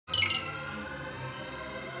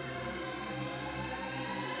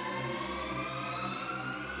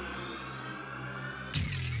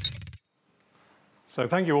So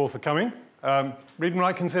thank you all for coming. Read and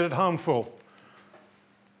write considered harmful.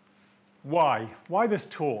 Why? Why this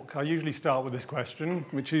talk? I usually start with this question,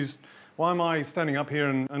 which is, why am I standing up here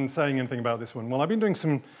and saying anything about this one? Well, I've been doing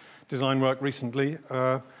some design work recently,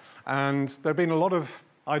 and there have been a lot of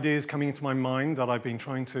ideas coming into my mind that I've been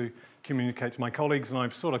trying to communicate to my colleagues, and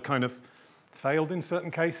I've sort of kind of failed in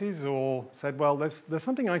certain cases, or said, well, there's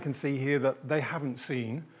something I can see here that they haven't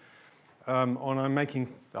seen, or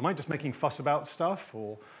am I just making fuss about stuff,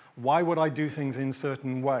 or why would I do things in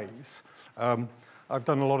certain ways? I've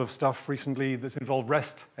done a lot of stuff recently that's involved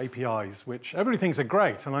REST APIs, which everybody thinks are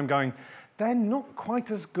great, and I'm going, they're not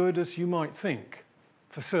quite as good as you might think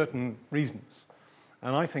for certain reasons.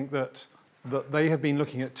 And I think that they have been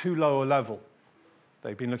looking at too low a level.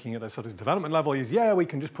 They've been looking at a sort of development level is, yeah, we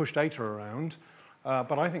can just push data around,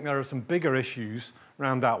 but I think there are some bigger issues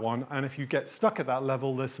around that one, and if you get stuck at that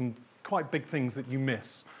level, there's some quite big things that you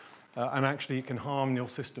miss, and actually it can harm your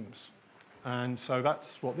systems. And so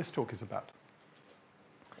that's what this talk is about.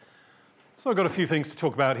 So I've got a few things to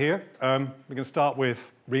talk about here. We're going to start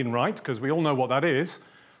with read and write, because we all know what that is,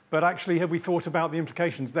 but actually have we thought about the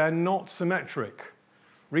implications? They're not symmetric.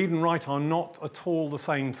 Read and write are not at all the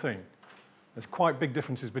same thing. There's quite big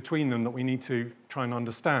differences between them that we need to try and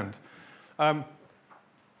understand.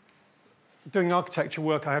 Doing architecture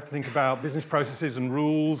work, I have to think about business processes and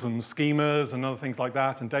rules and schemas and other things like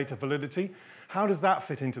that, and data validity. How does that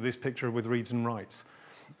fit into this picture with reads and writes?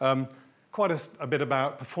 Quite a bit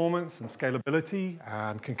about performance and scalability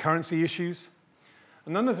and concurrency issues.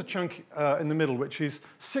 And then there's a chunk in the middle, which is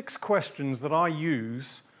 6 questions that I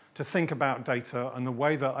use to think about data and the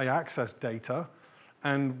way that I access data,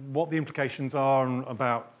 and what the implications are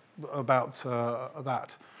about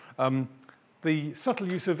that. The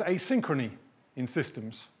subtle use of asynchrony in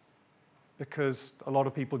systems, because a lot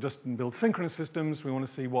of people just build synchronous systems. We want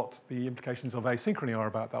to see what the implications of asynchrony are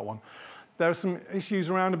about that one. There are some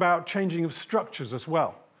issues around about changing of structures as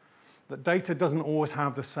well, that data doesn't always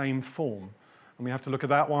have the same form. And we have to look at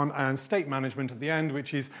that one, and state management at the end,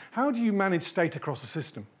 which is, how do you manage state across a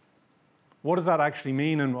system? What does that actually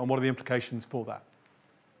mean, and what are the implications for that?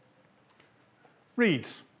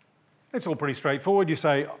 Reads. It's all pretty straightforward. You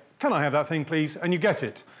say, can I have that thing, please? And you get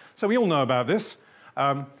it. So we all know about this.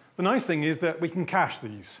 The nice thing is that we can cache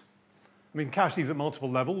these. We can cache these at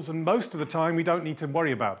multiple levels, and most of the time we don't need to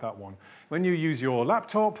worry about that one. When you use your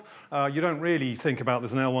laptop, you don't really think about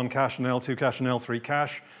there's an L1 cache, an L2 cache, an L3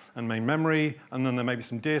 cache, and main memory, and then there may be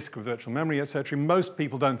some disk or virtual memory, etc. Most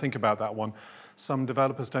people don't think about that one. Some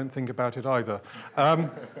developers don't think about it either.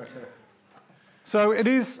 So it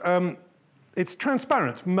is, it's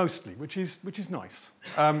transparent mostly, which is nice.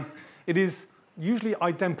 It is usually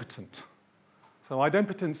idempotent. So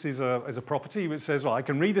idempotence is a property which says, well, I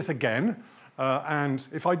can read this again, and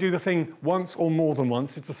if I do the thing once or more than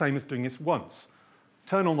once, it's the same as doing it once.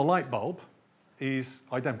 Turn on the light bulb is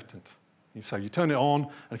idempotent. So you turn it on,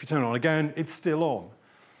 and if you turn it on again, it's still on.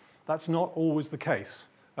 That's not always the case,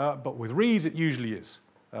 but with reads, it usually is.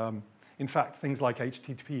 In fact, things like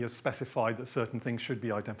HTTP has specified that certain things should be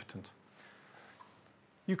idempotent.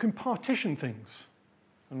 You can partition things,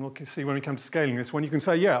 and we'll see when we come to scaling this one, you can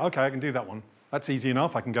say, yeah, okay, I can do that one. That's easy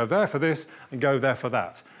enough. I can go there for this and go there for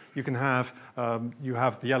that. You can have, you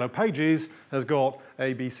have the yellow pages, has got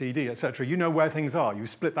A, B, C, D, etc. You know where things are. You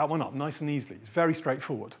split that one up nice and easily. It's very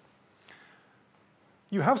straightforward.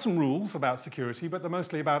 You have some rules about security, but they're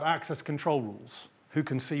mostly about access control rules. Who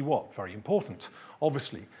can see what? Very important,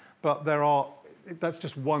 obviously. But that's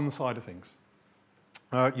just one side of things.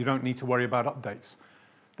 You don't need to worry about updates.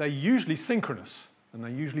 They're usually synchronous, and they're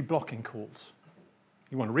usually blocking calls.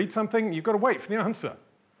 You want to read something, you've got to wait for the answer,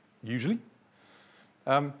 usually.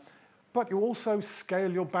 But you also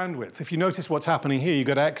scale your bandwidth. If you notice what's happening here, you've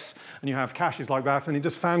got X, and you have caches like that, and it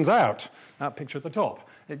just fans out, that picture at the top.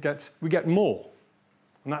 We get more,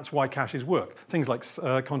 and that's why caches work. Things like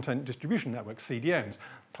content distribution networks, CDNs,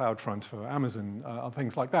 CloudFront for Amazon,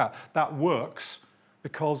 things like that. That works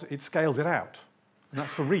because it scales it out, and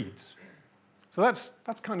that's for reads. So that's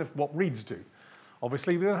kind of what reads do.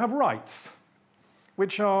 Obviously, we don't have writes,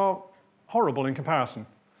 which are horrible in comparison.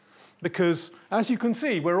 Because, as you can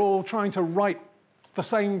see, we're all trying to write the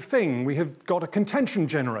same thing. We have got a contention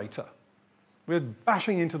generator. We're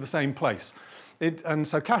bashing into the same place. And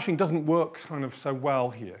so caching doesn't work kind of so well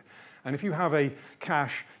here. And if you have a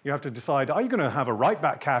cache, you have to decide, are you going to have a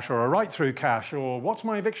write-back cache or a write-through cache, or what's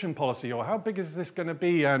my eviction policy, or how big is this going to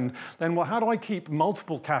be, and then how do I keep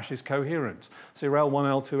multiple caches coherent? So your L1,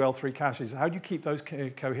 L2, L3 caches, how do you keep those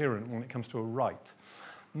coherent when it comes to a write?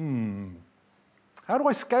 How do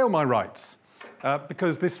I scale my writes?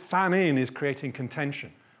 Because this fan-in is creating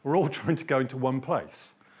contention. We're all trying to go into one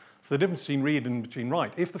place. So the difference between read and between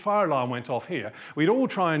write. If the fire alarm went off here, we'd all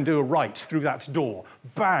try and do a write through that door.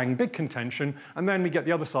 Bang, big contention, and then we get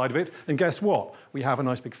the other side of it, and guess what? We have a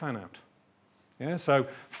nice big fan out. Yeah, so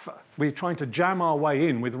we're trying to jam our way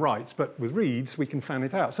in with writes, but with reads, we can fan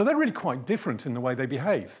it out. So they're really quite different in the way they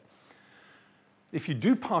behave. If you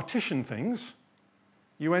do partition things,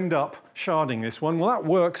 you end up sharding this one. Well, that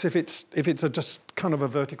works if it's just kind of a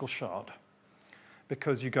vertical shard.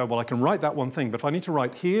 Because you go, well, I can write that one thing, but if I need to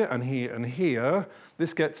write here and here and here,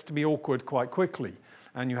 this gets to be awkward quite quickly,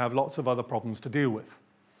 and you have lots of other problems to deal with.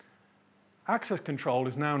 Access control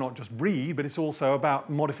is now not just read, but it's also about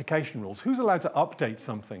modification rules. Who's allowed to update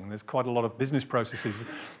something? There's quite a lot of business processes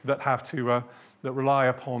that have to, that rely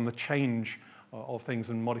upon the change of things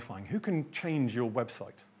and modifying. Who can change your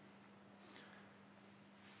website?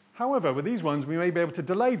 However, with these ones, we may be able to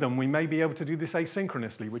delay them. We may be able to do this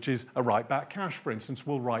asynchronously, which is a write-back cache, for instance.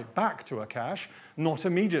 We'll write back to a cache, not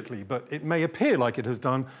immediately, but it may appear like it has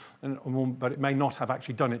done, but it may not have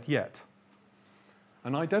actually done it yet.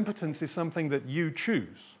 And idempotence is something that you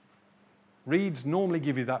choose. Reads normally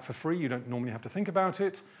give you that for free. You don't normally have to think about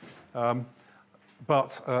it.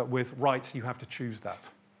 But with writes, you have to choose that.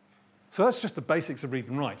 So that's just the basics of read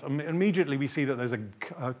and write. Immediately we see that there's a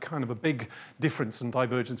kind of a big difference and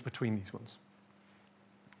divergence between these ones.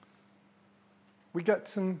 We get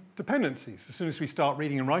some dependencies. As soon as we start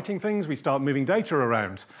reading and writing things, we start moving data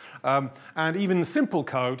around. And even simple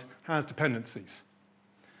code has dependencies.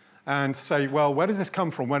 And say, well, where does this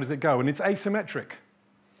come from? Where does it go? And it's asymmetric.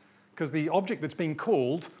 Because the object that's being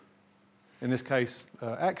called, in this case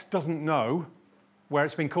X, doesn't know where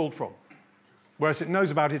it's being called from. Whereas it knows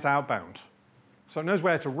about its outbound. So it knows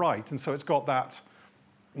where to write, and so it's got that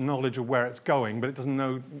knowledge of where it's going, but it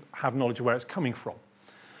doesn't have knowledge of where it's coming from.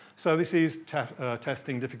 So this is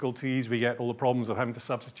testing difficulties. We get all the problems of having to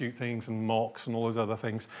substitute things and mocks and all those other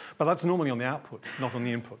things. But that's normally on the output, not on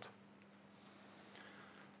the input.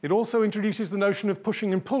 It also introduces the notion of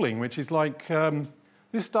pushing and pulling, which is like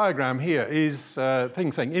this diagram here is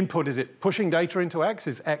things saying input, is it pushing data into X?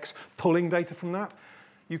 Is X pulling data from that?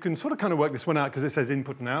 You can sort of kind of work this one out because it says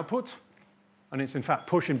input and output, and it's in fact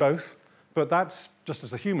push in both. But that's just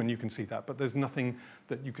as a human you can see that, but there's nothing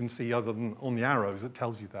that you can see other than on the arrows that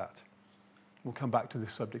tells you that. We'll come back to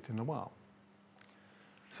this subject in a while.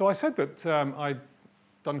 So I said that I'd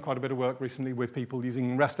done quite a bit of work recently with people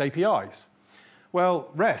using REST APIs.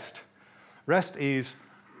 Well, REST is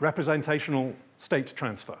representational state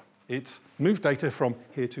transfer. It's move data from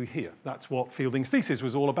here to here. That's what Fielding's thesis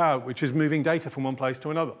was all about, which is moving data from one place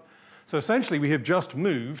to another. So essentially, we have just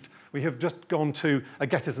gone to a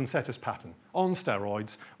getters and setters pattern. On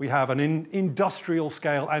steroids, we have an industrial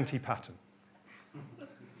scale anti-pattern.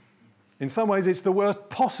 In some ways, it's the worst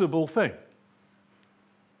possible thing.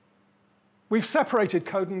 We've separated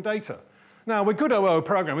code and data. Now, we're good OO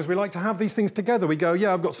programmers. We like to have these things together. We go,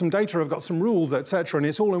 yeah, I've got some data, I've got some rules, etc., and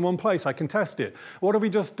it's all in one place. I can test it. What have we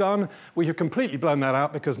just done? We have completely blown that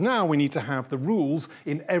out because now we need to have the rules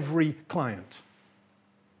in every client.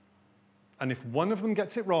 And if one of them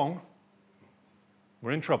gets it wrong,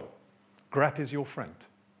 we're in trouble. grep is your friend.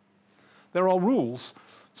 There are rules,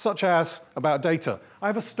 such as about data. I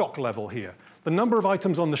have a stock level here, the number of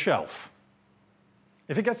items on the shelf.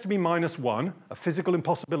 If it gets to be -1, a physical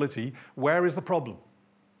impossibility, where is the problem?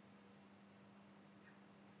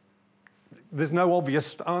 There's no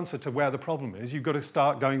obvious answer to where the problem is. You've got to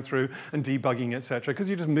start going through and debugging, etc., because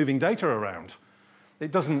you're just moving data around.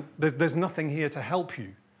 It doesn't, there's nothing here to help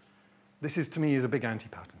you. This is, to me, is a big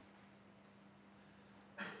anti-pattern.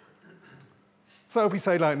 So if we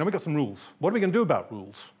say, like, now we've got some rules. What are we going to do about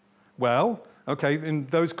rules? Well, okay, and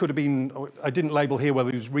those could have been, I didn't label here whether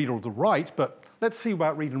it was read or the write, but let's see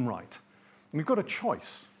about read and write. And we've got a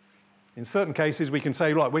choice. In certain cases, we can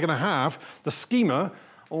say, right, we're going to have the schema,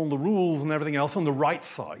 all the rules and everything else on the right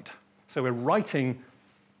side. So we're writing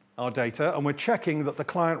our data, and we're checking that the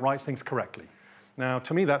client writes things correctly. Now,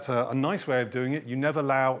 to me, that's a nice way of doing it. You never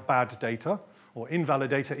allow bad data or invalid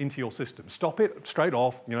data into your system. Stop it straight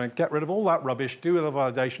off, get rid of all that rubbish, do the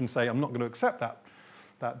validation, say, I'm not going to accept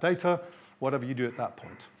that data, whatever you do at that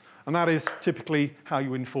point. And that is typically how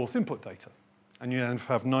you enforce input data. And you then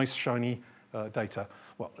have nice, shiny data,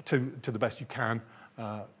 well, to the best you can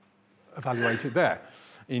evaluate it there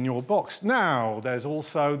in your box. Now, there's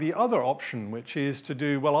also the other option, which is to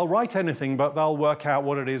do, well, I'll write anything, but they'll work out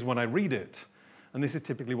what it is when I read it. And this is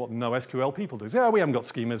typically what NoSQL people do. Yeah, we haven't got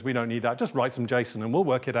schemas, we don't need that. Just write some JSON, and we'll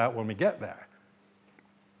work it out when we get there.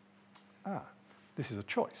 This is a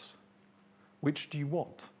choice. Which do you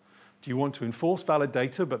want? Do you want to enforce valid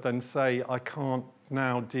data, but then say, I can't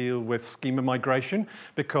now deal with schema migration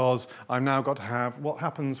because I've now got to have what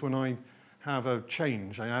happens when I have a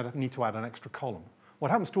change. I need to add an extra column. What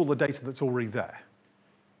happens to all the data that's already there?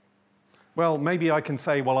 Well, maybe I can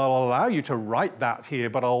say, well, I'll allow you to write that here,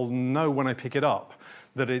 but I'll know when I pick it up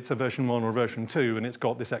that it's a version 1 or version 2 and it's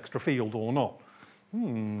got this extra field or not.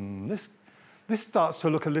 This starts to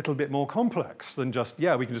look a little bit more complex than just,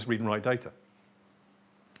 yeah, we can just read and write data.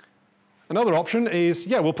 Another option is,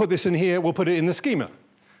 yeah, we'll put this in here, we'll put it in the schema.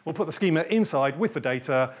 We'll put the schema inside with the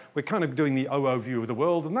data. We're kind of doing the OO view of the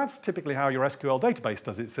world, and that's typically how your SQL database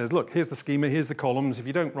does it. It says, look, here's the schema, here's the columns. If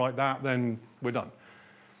you don't write that, then we're done.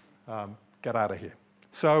 Get out of here.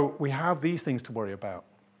 So we have these things to worry about.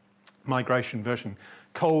 Migration, version,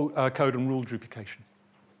 code and rule duplication.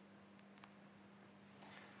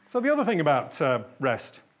 So the other thing about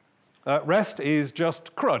REST, REST is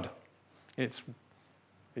just CRUD.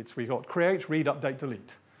 We've got create, read, update,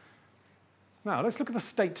 delete. Now let's look at the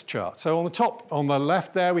state chart. So on the top, on the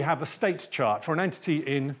left there, we have the state chart for an entity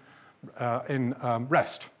in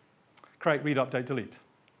REST. Create, read, update, delete.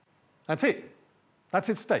 That's it. That's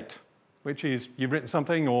its state, which is you've written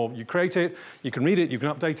something or you create it, you can read it, you can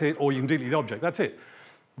update it, or you can delete the object. That's it.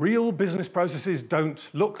 Real business processes don't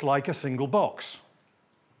look like a single box.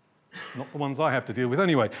 Not the ones I have to deal with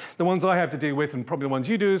anyway. The ones I have to deal with, and probably the ones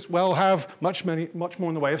you do as well, have much more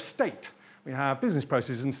in the way of state. We have business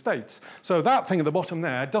processes and states. So that thing at the bottom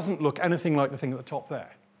there doesn't look anything like the thing at the top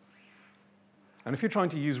there. And if you're trying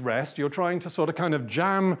to use REST, you're trying to sort of kind of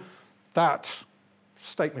jam that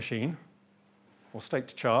state machine or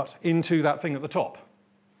state chart into that thing at the top.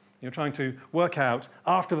 You're trying to work out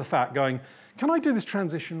after the fact going, can I do this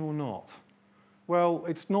transition or not? Well,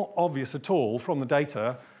 it's not obvious at all from the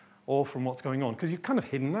data or from what's going on, because you've kind of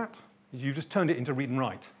hidden that. You've just turned it into read and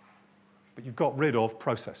write. But you've got rid of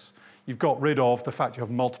process. You've got rid of the fact you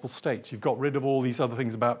have multiple states. You've got rid of all these other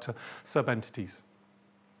things about sub-entities.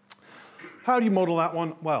 How do you model that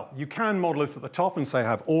one? Well, you can model it at the top and say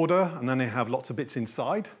have order, and then they have lots of bits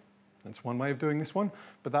inside. That's one way of doing this one.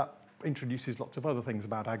 But that introduces lots of other things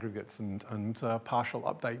about aggregates and partial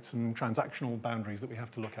updates and transactional boundaries that we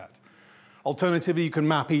have to look at. Alternatively, you can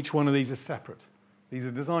map each one of these as separate. These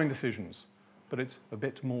are design decisions, but it's a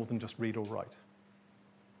bit more than just read or write.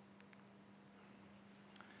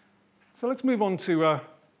 So let's move on to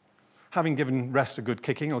having given REST a good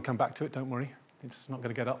kicking. I'll come back to it, don't worry. It's not going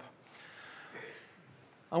to get up.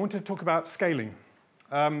 I want to talk about scaling.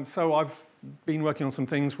 So I've been working on some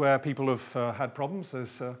things where people have had problems.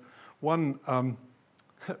 There's one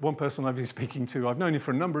person I've been speaking to. I've known him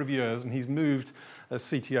for a number of years, and he's moved as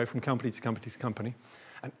CTO from company to company to company.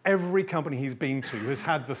 And every company he's been to has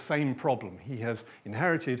had the same problem. He has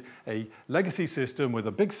inherited a legacy system with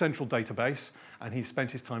a big central database, and he's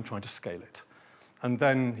spent his time trying to scale it. And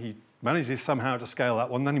then he manages somehow to scale that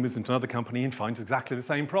one. Then he moves into another company and finds exactly the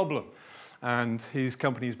same problem. And his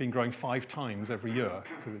company has been growing 5 times every year,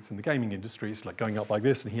 because it's in the gaming industry. It's like going up like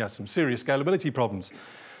this, and he has some serious scalability problems.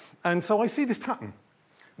 And so I see this pattern.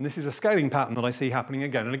 And this is a scaling pattern that I see happening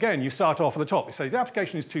again. And again, you start off at the top. You say, the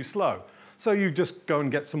application is too slow. So you just go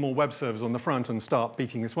and get some more web servers on the front and start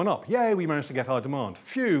beating this one up. Yay, we managed to get our demand.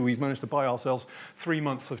 Phew, we've managed to buy ourselves 3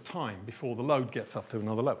 months of time before the load gets up to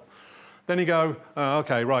another level. Then you go,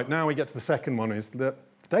 OK, right, now we get to the second one, is that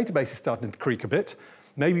the database is starting to creak a bit.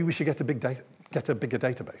 Maybe we should get a bigger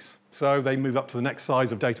database. So they move up to the next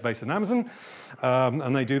size of database in Amazon,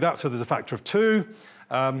 and they do that. So there's a factor of 2.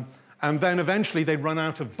 And then eventually they run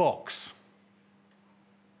out of box.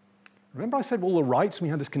 Remember I said all the rights, and we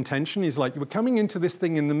had this contention, is like we're coming into this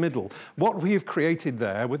thing in the middle. What we have created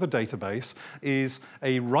there with a database is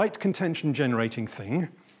a right contention generating thing.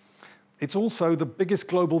 It's also the biggest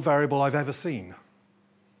global variable I've ever seen.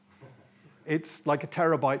 It's like a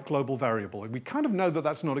terabyte global variable. We kind of know that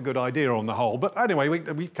that's not a good idea on the whole, but anyway,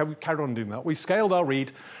 we've carried on doing that. We've scaled our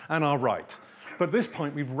read and our write. But at this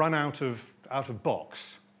point, we've run out of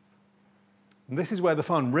box. And this is where the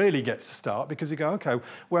fun really gets to start, because you go, OK,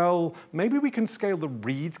 well, maybe we can scale the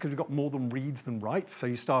reads, because we've got more than reads than writes. So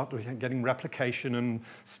you start getting replication and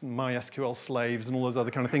MySQL slaves and all those other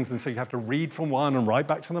kind of things. And so you have to read from one and write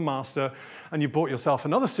back to the master. And you've bought yourself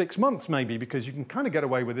another 6 months, maybe, because you can kind of get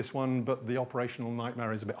away with this one, but the operational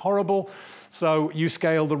nightmare is a bit horrible. So you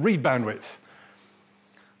scale the read bandwidth.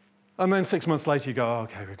 And then 6 months later, you go,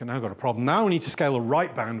 OK, we've now got a problem. Now we need to scale the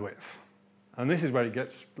write bandwidth. And this is where it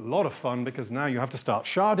gets a lot of fun, because now you have to start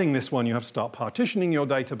sharding this one. You have to start partitioning your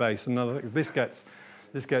database. And this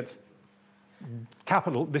gets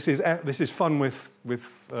capital. This is fun with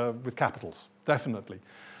capitals, definitely.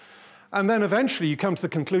 And then eventually you come to the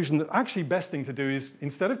conclusion that actually best thing to do is,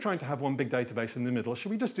 instead of trying to have one big database in the middle,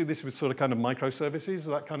 should we just do this with sort of kind of microservices,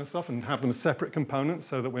 that kind of stuff, and have them as separate components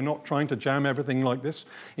so that we're not trying to jam everything like this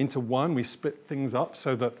into one. We split things up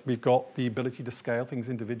so that we've got the ability to scale things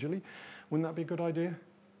individually. Wouldn't that be a good idea?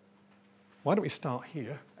 Why don't we start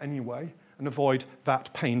here anyway and avoid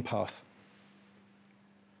that pain path?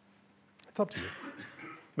 It's up to you.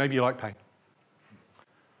 Maybe you like pain.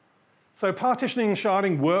 So partitioning and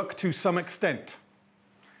sharding work to some extent.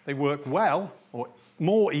 They work well, or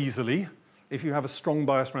more easily, if you have a strong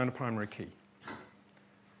bias around a primary key.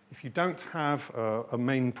 If you don't have a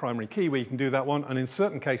main primary key where you can do that one, and in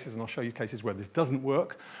certain cases, and I'll show you cases where this doesn't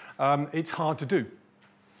work, it's hard to do.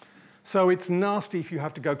 So it's nasty if you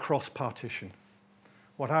have to go cross-partition.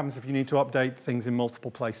 What happens if you need to update things in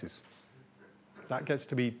multiple places? That gets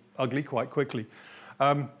to be ugly quite quickly.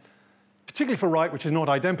 Particularly for write, which is not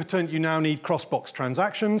idempotent, you now need cross-box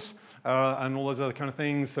transactions and all those other kind of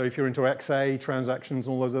things. So if you're into XA transactions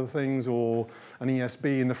and all those other things, or an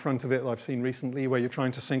ESB in the front of it that I've seen recently where you're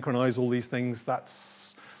trying to synchronize all these things,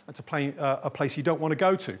 that's a place you don't want to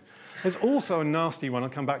go to. There's also a nasty one I'll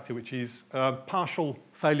come back to, which is partial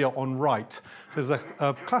failure on write. So there's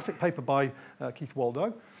a classic paper by Keith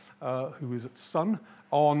Waldo, who was at Sun,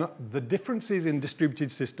 on the differences in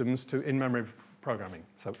distributed systems to in-memory programming.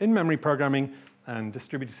 So in-memory programming and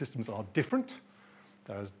distributed systems are different.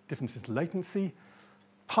 There's differences in latency.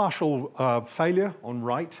 Partial failure on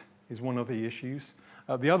write is one of the issues.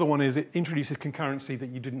 The other one is it introduces concurrency that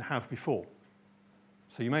you didn't have before.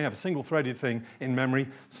 So you may have a single-threaded thing in memory.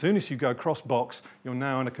 As soon as you go cross-box, you're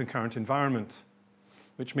now in a concurrent environment,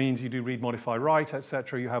 which means you do read, modify, write,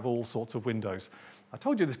 etc. You have all sorts of windows. I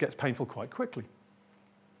told you this gets painful quite quickly.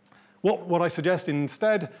 What I suggest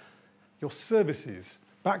instead, your services,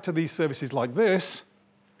 back to these services like this,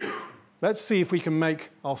 let's see if we can make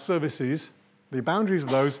our services, the boundaries of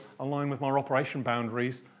those, align with my operation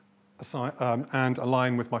boundaries and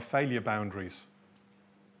align with my failure boundaries.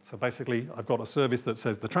 So basically, I've got a service that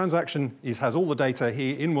says the transaction has all the data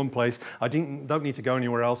here in one place. I don't need to go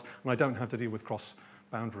anywhere else, and I don't have to deal with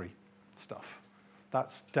cross-boundary stuff.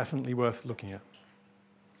 That's definitely worth looking at.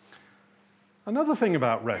 Another thing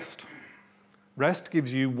about REST. REST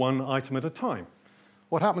gives you one item at a time.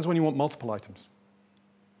 What happens when you want multiple items?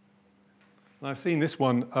 And I've seen this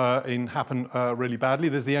one happen really badly.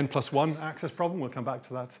 There's the n+1 access problem. We'll come back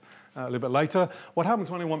to that a little bit later. What happens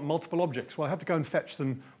when I want multiple objects? Well, I have to go and fetch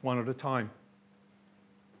them one at a time.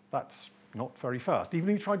 That's not very fast. Even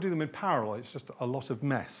if you try to do them in parallel, it's just a lot of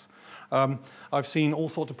mess. I've seen all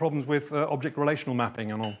sorts of problems with object relational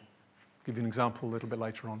mapping, and I'll give you an example a little bit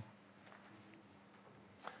later on.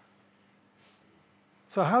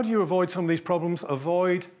 So how do you avoid some of these problems?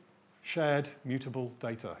 Avoid shared mutable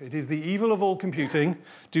data. It is the evil of all computing.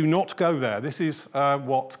 Do not go there. This is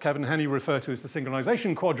what Kevin Henney referred to as the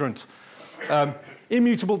synchronization quadrant.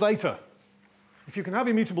 Immutable data. If you can have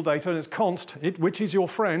immutable data and it's const, which is your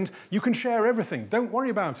friend, you can share everything. Don't worry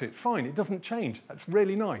about it. Fine, it doesn't change. That's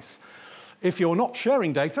really nice. If you're not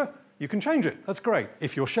sharing data, you can change it. That's great.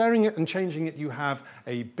 If you're sharing it and changing it, you have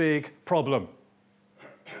a big problem.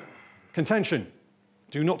 Contention.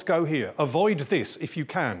 Do not go here. Avoid this if you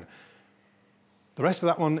can. The rest of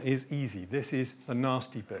that one is easy. This is the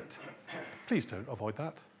nasty bit. Please don't avoid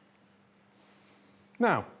that.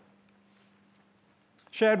 Now,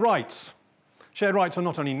 shared writes. Shared writes are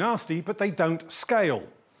not only nasty, but they don't scale.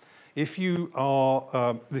 If you're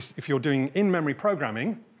doing in-memory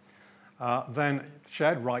programming, then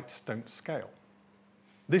shared writes don't scale.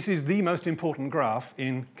 This is the most important graph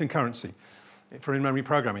in concurrency for in-memory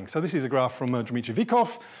programming. So this is a graph from Dmitry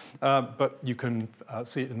Vikov, but you can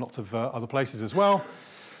see it in lots of other places as well.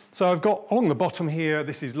 So I've got along the bottom here,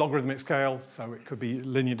 this is logarithmic scale, so it could be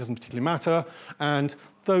linear, doesn't particularly matter. And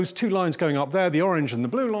those two lines going up there, the orange and the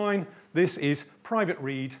blue line, this is private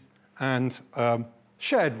read and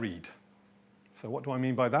shared read. So what do I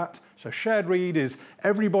mean by that? So shared read is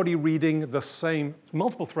everybody reading the same,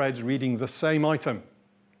 multiple threads reading the same item.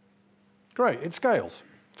 Great, it scales.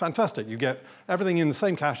 Fantastic, you get everything in the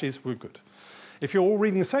same caches, we're good. If you're all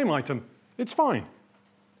reading the same item, it's fine.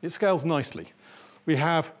 It scales nicely. We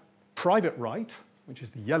have private write, which is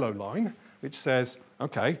the yellow line, which says,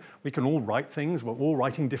 okay, we can all write things, we're all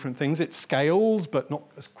writing different things. It scales, but not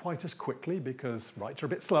quite as quickly because writes are a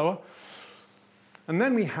bit slower. And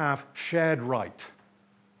then we have shared write.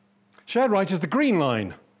 Shared write is the green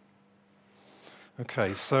line.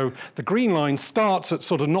 Okay, so the green line starts at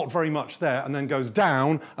sort of not very much there and then goes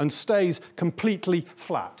down and stays completely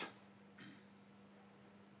flat.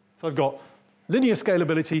 So I've got linear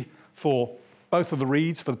scalability for both of the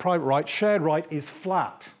reads. For the private write, shared write is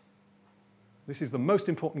flat. This is the most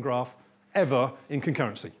important graph ever in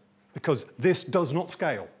concurrency, because this does not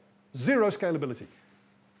scale. Zero scalability.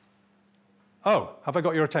 Oh, have I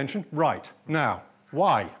got your attention? Right. Now,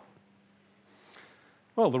 why?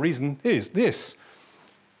 Well, the reason is this.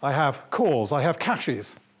 I have cores, I have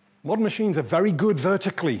caches. Modern machines are very good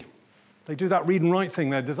vertically. They do that read and write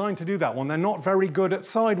thing. They're designed to do that one. They're not very good at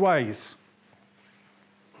sideways.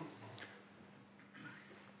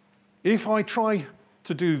 If I try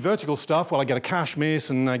to do vertical stuff, well, I get a cache miss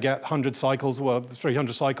and I get 100 cycles, well,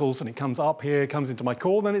 300 cycles, and it comes up here, comes into my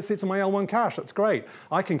core, then it sits in my L1 cache. That's great.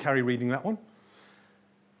 I can carry reading that one.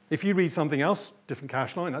 If you read something else, different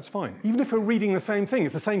cache line, that's fine. Even if we're reading the same thing,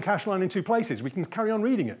 it's the same cache line in two places, we can carry on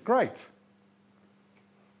reading it. Great.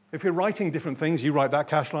 If you're writing different things, you write that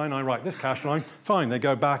cache line, I write this cache line, fine. They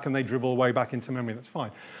go back and they dribble way back into memory, that's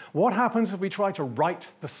fine. What happens if we try to write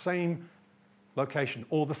the same location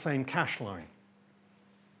or the same cache line?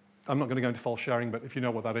 I'm not going to go into false sharing, but if you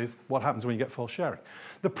know what that is, what happens when you get false sharing?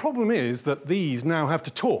 The problem is that these now have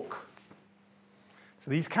to talk. So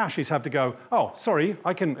these caches have to go, oh, sorry,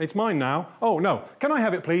 it's mine now. Oh, no, can I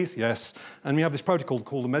have it, please? Yes. And we have this protocol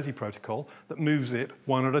called the MESI protocol that moves it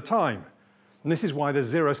one at a time. And this is why there's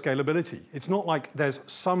zero scalability. It's not like there's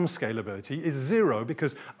some scalability. It's zero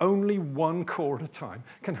because only one core at a time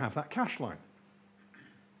can have that cache line.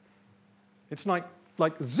 It's like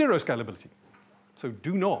zero scalability. So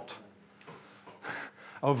do not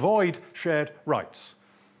avoid shared writes.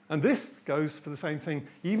 And this goes for the same thing,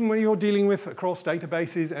 even when you're dealing with across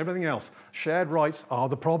databases, everything else. Shared writes are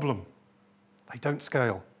the problem. They don't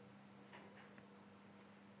scale.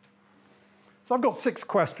 So I've got 6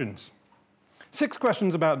 questions. 6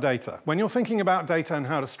 questions about data. When you're thinking about data and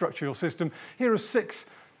how to structure your system, here are 6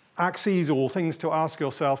 axes or things to ask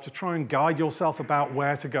yourself to try and guide yourself about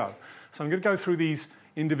where to go. So I'm going to go through these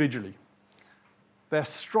individually. They're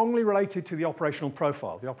strongly related to the operational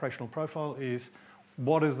profile. The operational profile is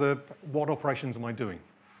what operations am I doing?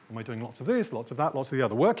 Am I doing lots of this, lots of that, lots of the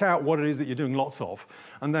other? Work out what it is that you're doing lots of,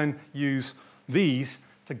 and then use these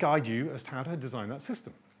to guide you as to how to design that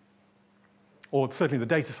system, or certainly the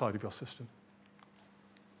data side of your system.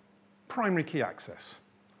 Primary key access.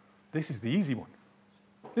 This is the easy one.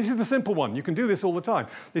 This is the simple one. You can do this all the time.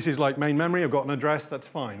 This is like main memory. I've got an address. That's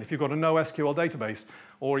fine. If you've got a NoSQL database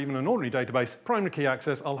or even an ordinary database, primary key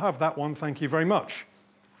access, I'll have that one. Thank you very much.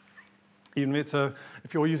 Even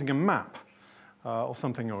if you're using a map or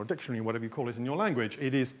something, or a dictionary, whatever you call it in your language,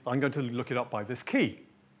 I'm going to look it up by this key.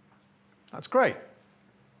 That's great.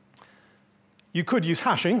 You could use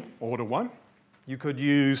hashing, order 1. You could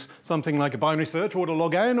use something like a binary search, order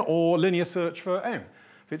log n, or linear search for n.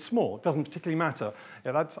 If it's small, it doesn't particularly matter.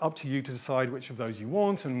 Yeah, that's up to you to decide which of those you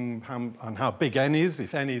want and how big n is.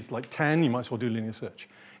 If n is like 10, you might as well do linear search.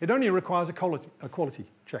 It only requires a quality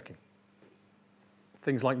checking.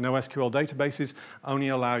 Things like NoSQL databases only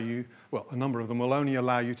allow you, well, a number of them will only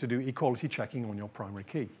allow you to do equality checking on your primary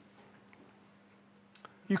key.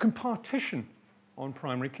 You can partition on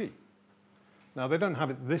primary key. Now, they don't have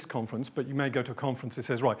it at this conference, but you may go to a conference that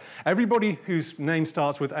says, right, everybody whose name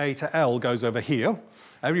starts with A to L goes over here.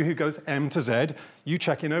 Everybody who goes M to Z, you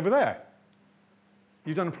check in over there.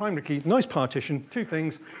 You've done a primary key, nice partition, 2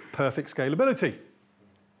 things, perfect scalability.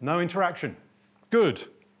 No interaction. Good.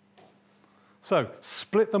 So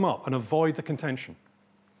split them up and avoid the contention.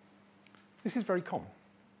 This is very common.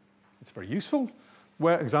 It's very useful.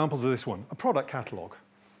 Where examples of this one? A product catalog.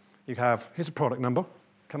 You have, here's a product number.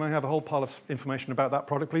 Can I have a whole pile of information about that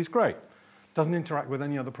product, please? Great. Doesn't interact with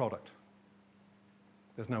any other product.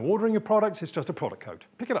 There's no ordering of products, it's just a product code.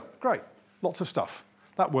 Pick it up, great. Lots of stuff.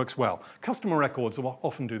 That works well. Customer records will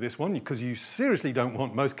often do this one because you seriously don't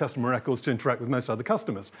want most customer records to interact with most other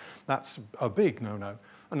customers. That's a big no-no,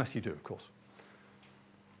 unless you do, of course.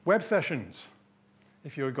 Web sessions.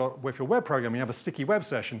 If you're web programming, you have a sticky web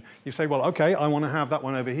session. You say, well, OK, I want to have that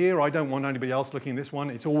one over here. I don't want anybody else looking at this one.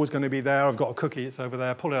 It's always going to be there. I've got a cookie. It's over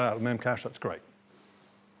there. Pull it out of memcache. That's great.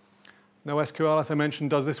 NoSQL, as I mentioned,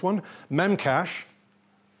 does this one. Memcache,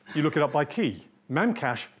 you look it up by key.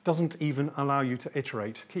 Memcache doesn't even allow you to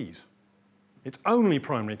iterate keys. It's only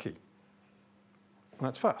primary key. And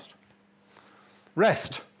that's fast.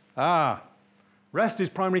 REST. REST is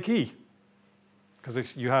primary key.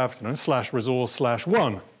 Because you have /resource/1,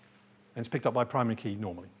 and it's picked up by primary key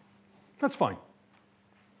normally. That's fine.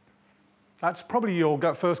 That's probably your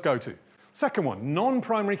first go-to. Second one,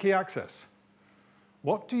 non-primary key access.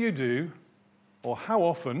 What do you do, or how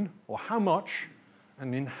often, or how much,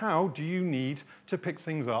 and in how do you need to pick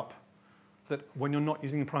things up that when you're not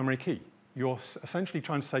using the primary key? You're essentially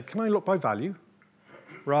trying to say, can I look by value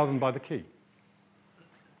rather than by the key?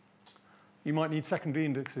 You might need secondary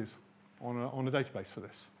indexes. on a database for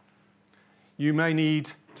this. You may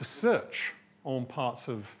need to search on parts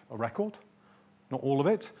of a record, not all of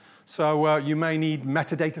it. So you may need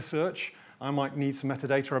metadata search. I might need some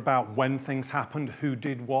metadata about when things happened, who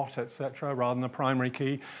did what, etc., rather than a primary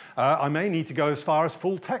key. I may need to go as far as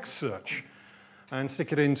full text search and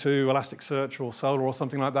stick it into Elasticsearch or Solr or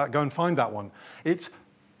something like that, go and find that one. It's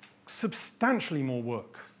substantially more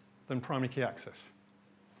work than primary key access.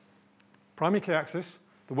 Primary key access,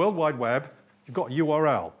 the World Wide Web, you've got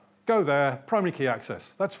URL. Go there, primary key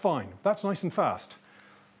access. That's fine. That's nice and fast.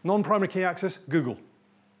 Non-primary key access, Google.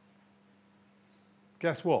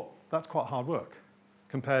 Guess what? That's quite hard work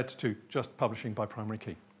compared to just publishing by primary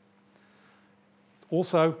key.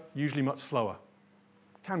 Also, usually much slower.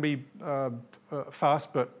 Can be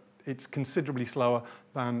fast, but it's considerably slower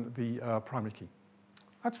than the primary key.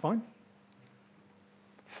 That's fine.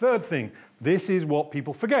 Third thing, this is what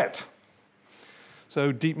people forget.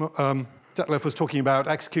 So Detlef was talking about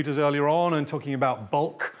executors earlier on and talking about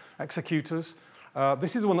bulk executors.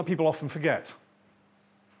 This is the one that people often forget.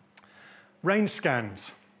 Range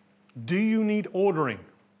scans. Do you need ordering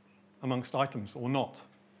amongst items or not?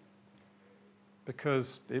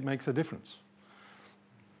 Because it makes a difference.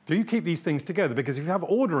 Do you keep these things together? Because if you have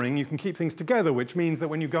ordering, you can keep things together, which means that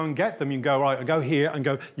when you go and get them, you can go, right, I go here and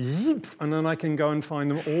go, yip, and then I can go and find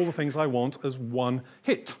them all the things I want as one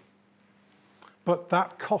hit. But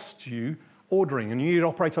that costs you ordering, and you need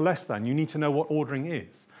operator less than. You need to know what ordering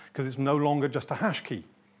is, because it's no longer just a hash key.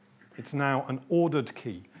 It's now an ordered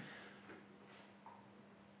key.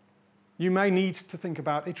 You may need to think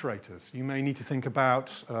about iterators. You may need to think about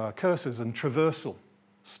cursors and traversal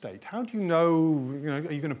state. How do you know,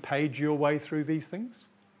 are you going to page your way through these things?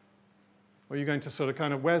 Or are you going to sort of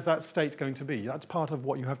kind of, where's that state going to be? That's part of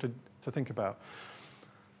what you have to think about.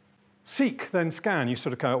 Seek, then scan. You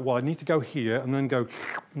sort of go, well, I need to go here and then go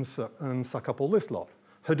and suck up all this lot.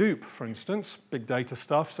 Hadoop, for instance, big data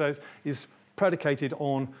stuff, is predicated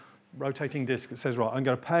on rotating disk. It says, right, I'm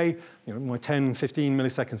going to pay my 10, 15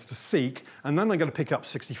 milliseconds to seek, and then I'm going to pick up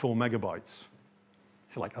 64 megabytes.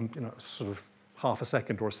 It's like sort of half a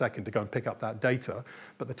second or a second to go and pick up that data,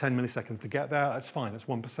 but the 10 milliseconds to get there, that's fine, that's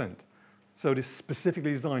 1%. So it is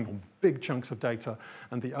specifically designed on big chunks of data,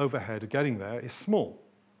 and the overhead of getting there is small.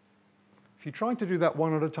 If you try to do that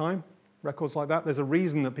one at a time, records like that, there's a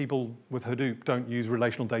reason that people with Hadoop don't use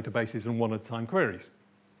relational databases and one-at-a-time queries.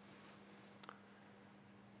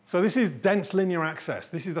 So this is dense linear access.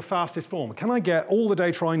 This is the fastest form. Can I get all the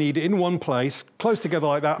data I need in one place, close together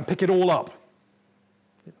like that, and pick it all up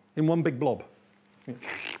in one big blob,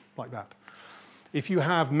 like that? If you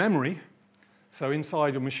have memory, so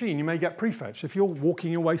inside your machine, you may get prefetch. If you're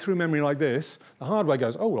walking your way through memory like this, the hardware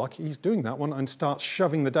goes, oh, like he's doing that one, and starts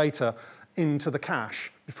shoving the data into the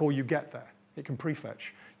cache before you get there. It can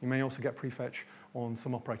prefetch. You may also get prefetch on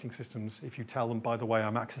some operating systems if you tell them, by the way,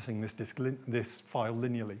 I'm accessing this file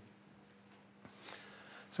linearly.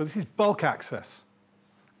 So this is bulk access,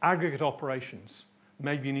 aggregate operations.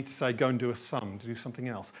 Maybe you need to say, go and do a sum, to do something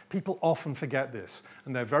else. People often forget this,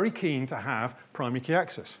 and they're very keen to have primary key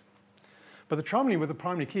access. But the trouble with the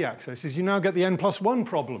primary key access is you now get the n+1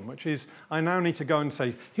 problem, which is I now need to go and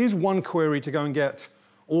say, here's one query to go and get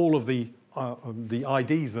all of the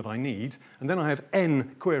IDs that I need, and then I have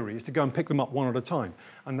n queries to go and pick them up one at a time.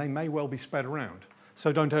 And they may well be spread around.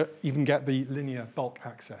 So don't even get the linear bulk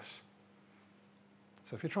access.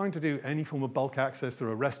 So if you're trying to do any form of bulk access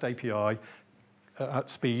through a REST API at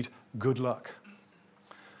speed, good luck.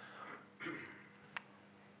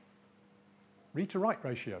 Read to write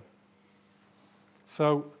ratio.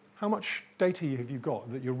 So how much data have you got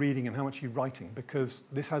that you're reading and how much you're writing? Because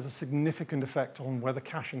this has a significant effect on whether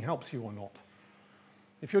caching helps you or not.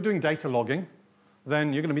 If you're doing data logging,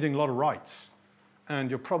 then you're going to be doing a lot of writes. And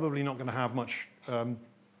you're probably not going to have much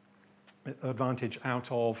advantage out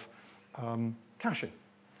of caching.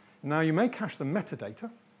 Now, you may cache the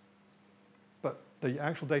metadata, but the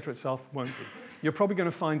actual data itself won't be. You're probably going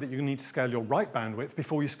to find that you need to scale your write bandwidth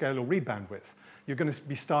before you scale your read bandwidth. You're going to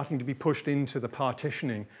be starting to be pushed into the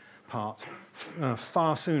partitioning part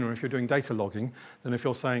far sooner if you're doing data logging than if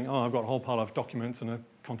you're saying, oh, I've got a whole pile of documents and a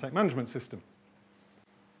content management system.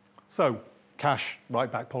 So cache,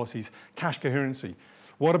 write-back policies, cache coherency.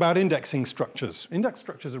 What about indexing structures? Index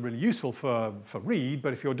structures are really useful for read,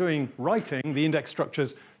 but if you're doing writing, the index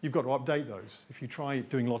structures, you've got to update those. If you try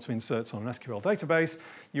doing lots of inserts on an SQL database,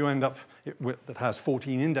 you end up that has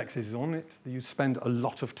 14 indexes on it. You spend a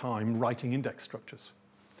lot of time writing index structures.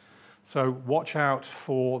 So watch out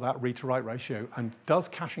for that read-to-write ratio, and does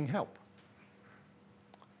caching help?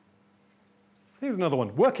 Here's another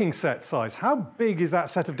one, working set size. How big is that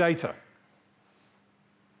set of data?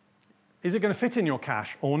 Is it going to fit in your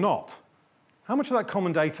cache or not? How much of that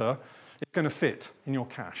common data is going to fit in your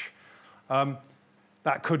cache?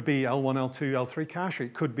 That could be L1, L2, L3 cache.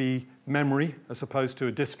 It could be memory as opposed to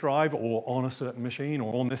a disk drive or on a certain machine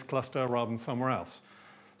or on this cluster rather than somewhere else.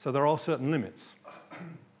 So there are certain limits.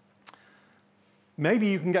 Maybe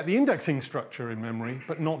you can get the indexing structure in memory,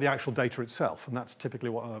 but not the actual data itself. And that's typically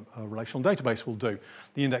what a relational database will do.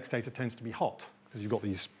 The index data tends to be hot because you've got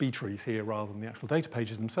these B trees here rather than the actual data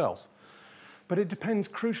pages themselves. But it depends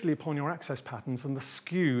crucially upon your access patterns and the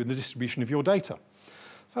skew in the distribution of your data.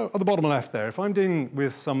 So at the bottom left there, if I'm dealing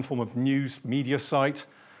with some form of news media site,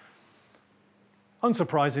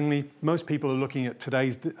 unsurprisingly, most people are looking at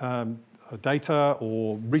today's data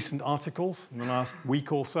or recent articles in the last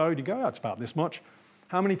week or so. You go, that's about this much.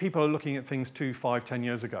 How many people are looking at things 2, 5, 10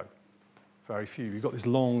 years ago? Very few. You've got this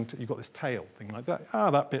you've got this tail thing like that.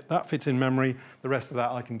 That bit, that fits in memory. The rest of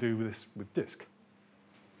that I can do with disk.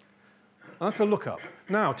 That's a lookup.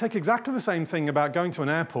 Now, take exactly the same thing about going to an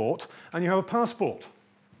airport and you have a passport.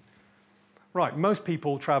 Right, most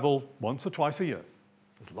people travel once or twice a year.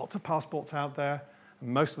 There's lots of passports out there, and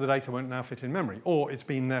most of the data won't now fit in memory, or it's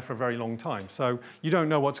been there for a very long time, so you don't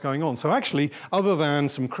know what's going on. So actually, other than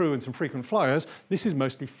some crew and some frequent flyers, this is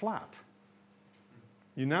mostly flat.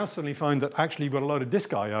 You now suddenly find that actually you've got a load of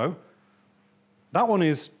disk I/O. That one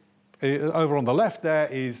is, over on the left there,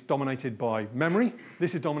 is dominated by memory.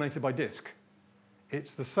 This is dominated by disk.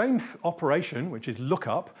 It's the same operation, which is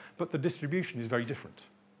lookup, but the distribution is very different.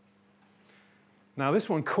 Now, this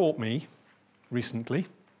one caught me recently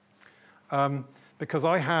because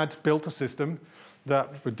I had built a system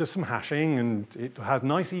that would do some hashing, and it had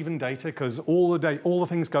nice even data because all the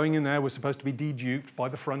things going in there were supposed to be deduped by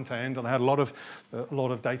the front end, and I had a lot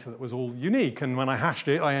of data that was all unique. And when I hashed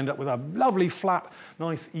it, I ended up with a lovely, flat,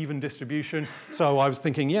 nice, even distribution. So I was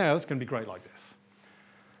thinking, yeah, that's going to be great like this.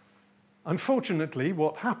 Unfortunately,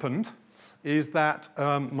 what happened is that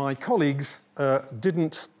my colleagues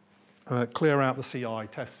didn't clear out the CI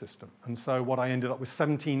test system. And so what I ended up with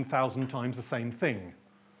 17,000 times the same thing.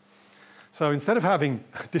 So instead of having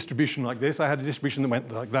a distribution like this, I had a distribution that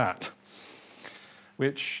went like that,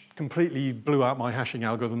 which completely blew out my hashing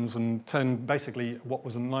algorithms and turned basically what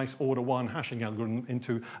was a nice order 1 hashing algorithm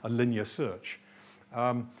into a linear search.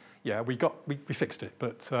 Yeah, we fixed it,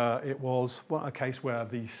 but it was a case where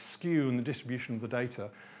the skew and the distribution of the data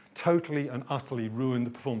totally and utterly ruined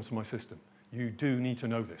the performance of my system. You do need to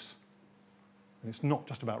know this. And it's not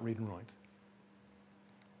just about read and write.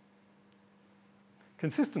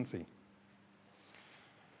 Consistency.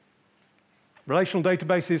 Relational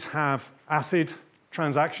databases have ACID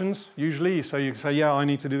transactions, usually. So you can say, yeah, I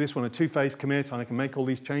need to do this one, a two-phase commit, and I can make all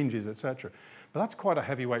these changes, etc. But that's quite a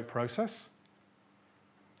heavyweight process.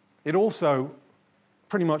 It also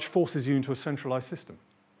pretty much forces you into a centralized system.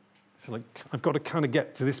 So like, I've got to kind of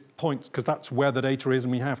get to this point because that's where the data is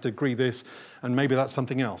and we have to agree this, and maybe that's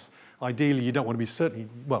something else. Ideally, you don't want to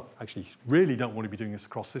be actually, really don't want to be doing this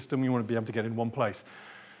across system. You want to be able to get in one place.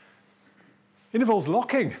 It involves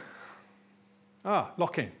locking.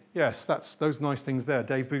 Locking. Yes, that's those nice things there.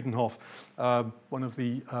 Dave Butenhoff, one of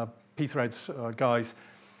the pthreads guys,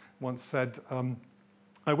 once said,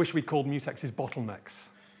 I wish we called mutexes bottlenecks,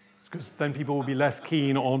 because then people will be less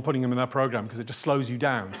keen on putting them in their program because it just slows you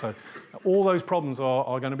down. So all those problems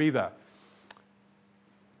are going to be there.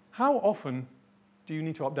 How often do you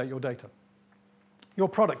need to update your data? Your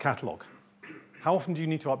product catalog. How often do you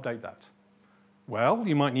need to update that? Well,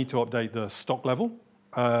 you might need to update the stock level.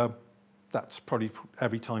 That's probably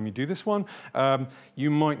every time you do this one. You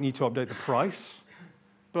might need to update the price,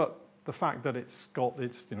 but the fact that it's got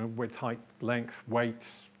its width, height, length, weight,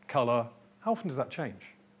 color, how often does that change?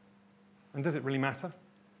 And does it really matter?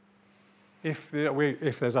 If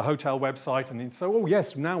there's a hotel website and so, oh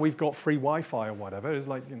yes, now we've got free Wi-Fi or whatever, it's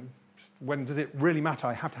like, when does it really matter?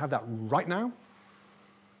 I have to have that right now?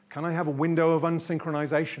 Can I have a window of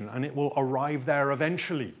unsynchronization and it will arrive there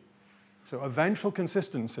eventually? So eventual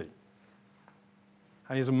consistency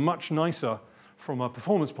is much nicer from a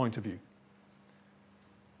performance point of view.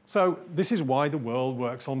 So this is why the world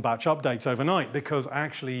works on batch updates overnight, because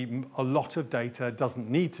actually a lot of data doesn't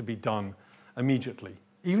need to be done immediately.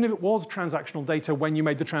 Even if it was transactional data when you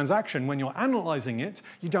made the transaction, when you're analyzing it,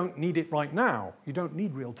 you don't need it right now. You don't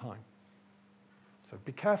need real time. So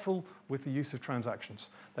be careful with the use of transactions.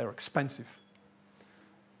 They're expensive.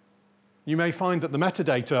 You may find that the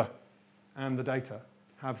metadata and the data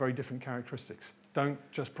have very different characteristics. Don't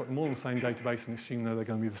just put them all in the same database and assume that they're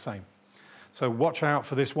going to be the same. So watch out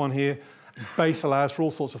for this one here. Base allows for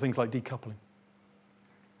all sorts of things like decoupling.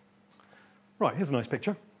 Right, here's a nice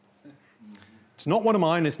picture. It's not one of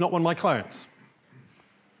mine, it's not one of my clients.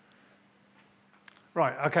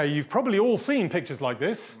 Right, okay, you've probably all seen pictures like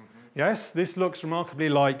this. Yes, this looks remarkably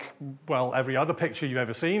like, well, every other picture you've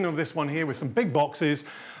ever seen of this one here with some big boxes,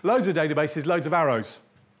 loads of databases, loads of arrows.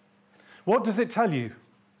 What does it tell you?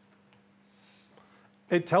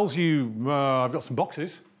 It tells you, I've got some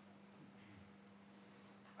boxes.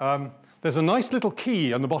 There's a nice little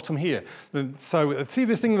key on the bottom here. So see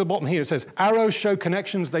this thing at the bottom here? It says, arrows show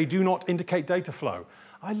connections, they do not indicate data flow.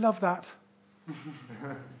 I love that.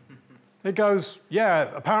 It goes,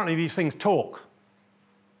 yeah, apparently these things talk.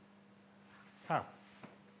 How?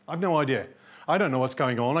 I've no idea. I don't know what's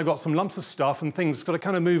going on. I've got some lumps of stuff and things got to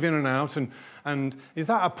kind of move in and out. And is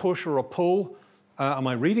that a push or a pull? Am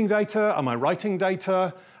I reading data? Am I writing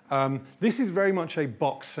data? This is very much a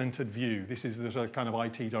box-centered view. There's a kind of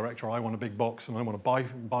IT director. I want a big box and I want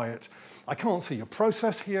to buy it. I can't see a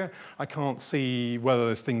process here. I can't see whether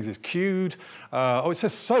this thing is queued. Oh, it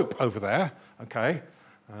says soap over there. Okay,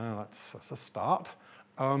 that's a start.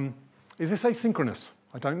 Is this asynchronous?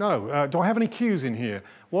 I don't know. Do I have any queues in here?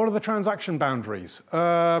 What are the transaction boundaries?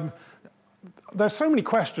 There's so many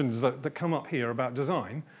questions that come up here about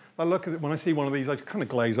design. I look at it, when I see one of these, I kind of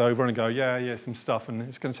glaze over and go, yeah, some stuff, and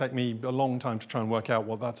it's going to take me a long time to try and work out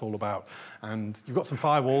what that's all about. And you've got some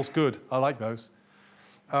firewalls, good, I like those.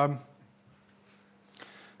 So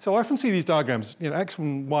I often see these diagrams, X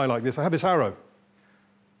and Y like this. I have this arrow.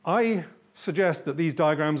 I suggest that these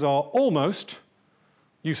diagrams are almost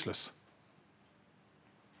useless.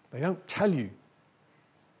 They don't tell you.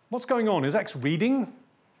 What's going on? Is X reading?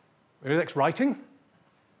 Or is X writing?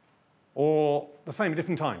 Or the same at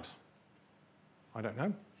different times? I don't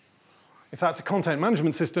know. If that's a content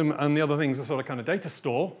management system and the other thing's a sort of kind of data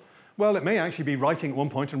store, well, it may actually be writing at one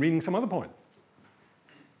point and reading some other point.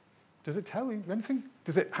 Does it tell you anything?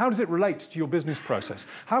 How does it relate to your business process?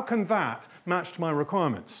 How can that match to my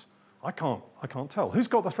requirements? I can't tell. Who's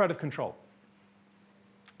got the thread of control?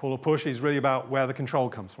 Pull or push is really about where the control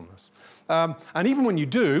comes from this. And even when you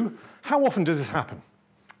do, how often does this happen?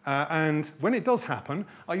 And when it does happen,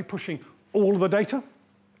 are you pushing all of the data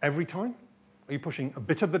every time? Are you pushing a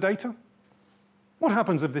bit of the data? What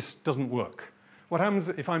happens if this doesn't work? What happens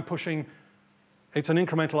if I'm pushing, it's an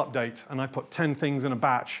incremental update, and I put 10 things in a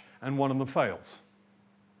batch, and one of them fails?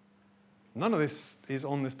 None of this is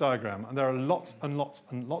on this diagram, and there are lots and lots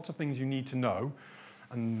and lots of things you need to know,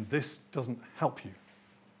 and this doesn't help you.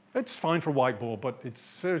 It's fine for a whiteboard, but it's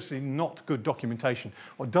seriously not good documentation,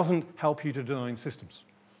 or doesn't help you to design systems.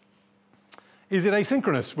 Is it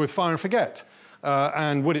asynchronous with fire and forget?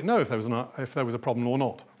 And would it know if there was a problem or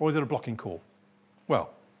not? Or is it a blocking call? Well,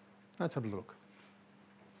 let's have a look.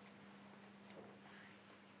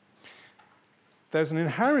 There's an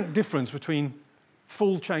inherent difference between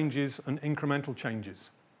full changes and incremental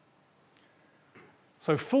changes.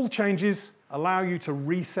 So full changes allow you to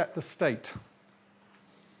reset the state.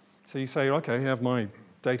 So you say, okay, I have my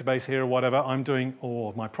database here or whatever, I'm doing,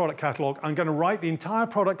 or my product catalog, I'm going to write the entire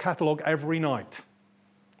product catalog every night.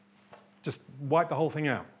 Just wipe the whole thing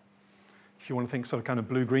out. If you want to think sort of kind of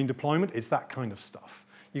blue-green deployment, it's that kind of stuff.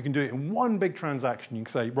 You can do it in one big transaction. You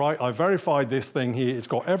can say, right, I verified this thing here, it's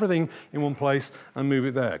got everything in one place, and move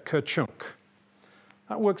it there, ka-chunk.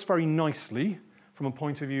 That works very nicely from a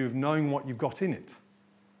point of view of knowing what you've got in it.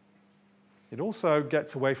 It also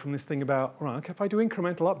gets away from this thing about, right, okay, if I do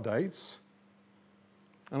incremental updates,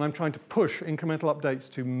 and I'm trying to push incremental updates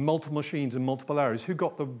to multiple machines in multiple areas, who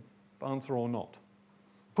got the answer or not?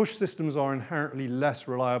 Push systems are inherently less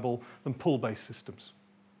reliable than pull-based systems.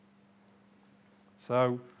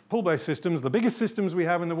 So pull-based systems, the biggest systems we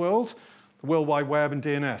have in the world, the World Wide Web and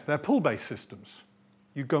DNS, they're pull-based systems.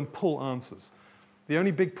 You go and pull answers. The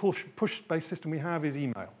only big push-based system we have is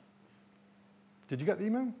email. Did you get the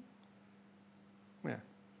email? Yeah.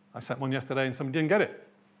 I sent one yesterday and somebody didn't get it.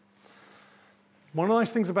 One of the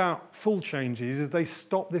nice things about full changes is they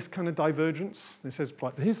stop this kind of divergence. It says,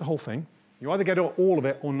 like, here's the whole thing. You either get all of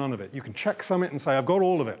it or none of it. You can checksum it and say, I've got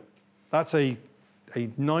all of it. That's a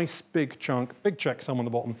nice big chunk, big checksum on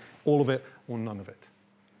the bottom, all of it or none of it.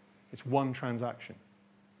 It's one transaction.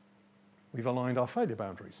 We've aligned our failure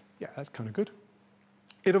boundaries. Yeah, that's kind of good.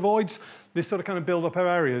 It avoids this sort of kind of build-up of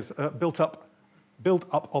areas, build-up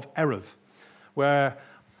of errors, where,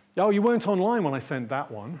 oh, you weren't online when I sent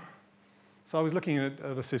that one. So I was looking at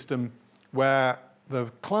a system where the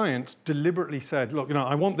client deliberately said, look,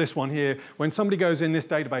 I want this one here. When somebody goes in this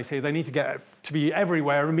database here, they need to get it to be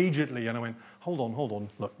everywhere immediately. And I went, hold on,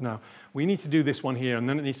 look, now, we need to do this one here, and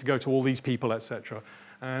then it needs to go to all these people, etc.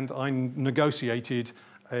 And I negotiated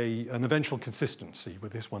an eventual consistency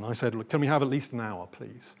with this one. I said, look, can we have at least an hour,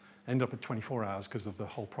 please? End up at 24 hours because of the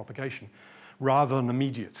whole propagation, rather than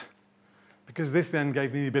immediate. because this then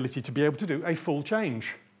gave me the ability to be able to do a full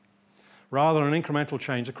change rather than an incremental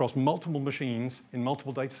change across multiple machines in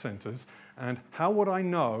multiple data centers. And how would I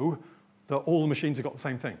know that all the machines have got the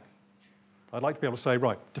same thing? I'd like to be able to say,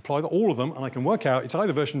 right, deploy all of them, and I can work out it's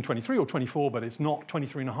either version 23 or 24, but it's not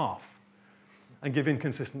 23 and a half, and give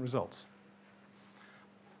inconsistent results.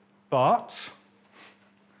 But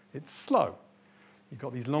it's slow. You've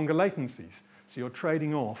got these longer latencies, so you're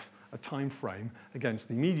trading off a time frame against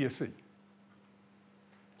the immediacy.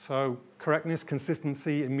 So correctness,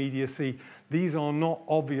 consistency, immediacy, these are not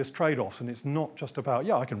obvious trade-offs, and it's not just about,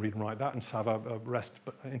 yeah, I can read and write that and have a REST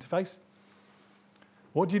interface.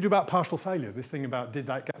 What do you do about partial failure? This thing about did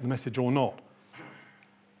that get the message or not?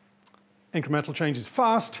 Incremental change is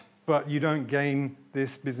fast, but you don't gain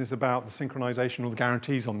this business about the synchronization or the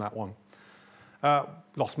guarantees on that one.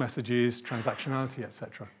 Lost messages, transactionality,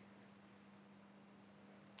 etc.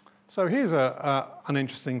 So here's an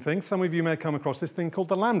interesting thing. Some of you may come across this thing called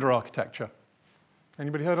the Lambda architecture.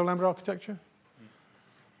 Anybody heard of Lambda architecture?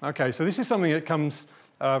 Okay, so this is something that comes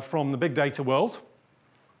from the big data world.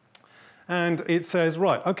 And it says,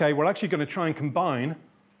 right, okay, we're actually going to try and combine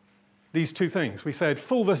these two things. We said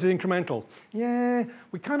full versus incremental. Yeah,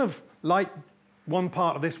 we kind of like one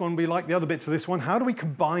part of this one, we like the other bits of this one. How do we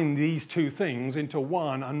combine these two things into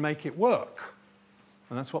one and make it work?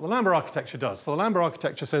 And that's what the Lambda architecture does. So the Lambda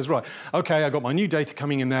architecture says, right, okay, I've got my new data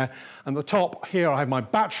coming in there. And the top here, I have my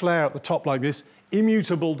batch layer at the top like this,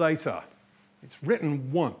 immutable data. It's written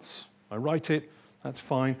once. I write it, that's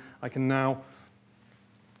fine. I can now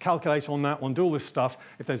calculate on that one, do all this stuff.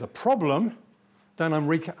 If there's a problem, then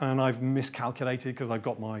I've miscalculated because I've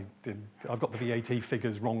got the VAT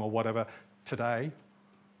figures wrong or whatever today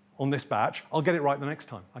on this batch. I'll get it right the next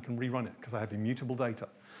time. I can rerun it because I have immutable data.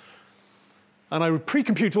 And I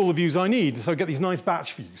pre-compute all the views I need, so I get these nice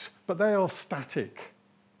batch views. But they are static.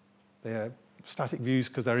 They're static views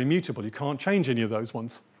because they're immutable. You can't change any of those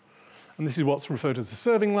ones. And this is what's referred to as the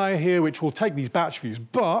serving layer here, which will take these batch views.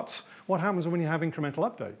 But what happens when you have incremental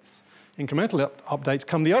updates? Incremental updates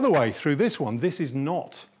come the other way through this one. This is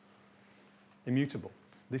not immutable.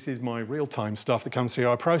 This is my real-time stuff that comes here.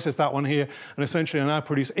 I process that one here, and essentially I now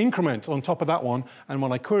produce increments on top of that one. And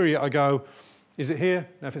when I query it, I go, is it here?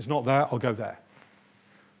 And if it's not there, I'll go there.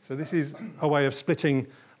 So this is a way of splitting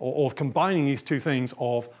or combining these two things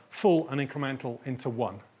of full and incremental into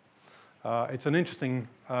one. It's an interesting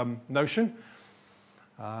notion,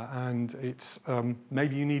 and it's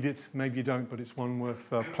maybe you need it, maybe you don't, but it's one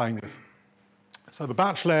worth playing with. So the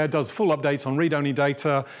batch layer does full updates on read-only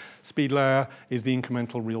data. Speed layer is the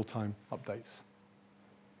incremental real-time updates.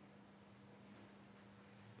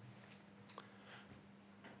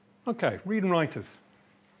 Okay, read and writers.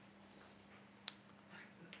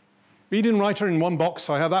 Read and writer in one box.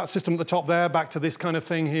 So I have that system at the top there, back to this kind of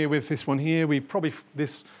thing here with this one here. We probably,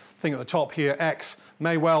 this thing at the top here, X,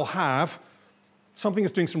 may well have something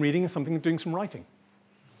that's doing some reading and something that's doing some writing.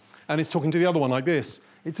 And it's talking to the other one like this.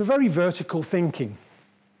 It's a very vertical thinking.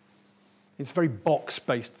 It's very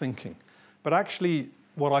box-based thinking. But actually,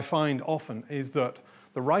 what I find often is that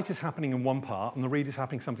the write is happening in one part and the read is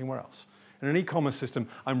happening somewhere else. In an e-commerce system,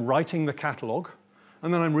 I'm writing the catalog,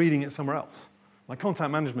 and then I'm reading it somewhere else. My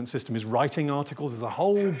content management system is writing articles. There's a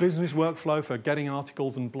whole business workflow for getting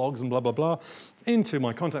articles and blogs and blah, blah, blah into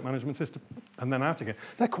my content management system, and then out again.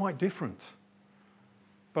 They're quite different.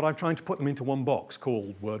 But I'm trying to put them into one box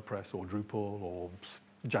called WordPress or Drupal or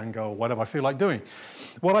Django or whatever I feel like doing.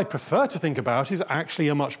 What I prefer to think about is actually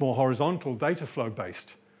a much more horizontal data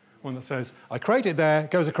flow-based one that says, I create it there,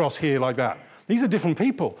 it goes across here like that. These are different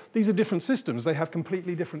people. These are different systems. They have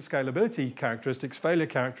completely different scalability characteristics, failure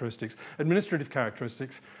characteristics, administrative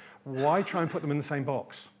characteristics. Why try and put them in the same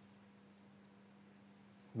box?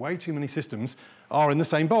 Way too many systems are in the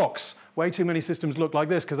same box. Way too many systems look like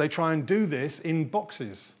this because they try and do this in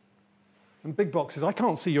boxes. And big boxes, I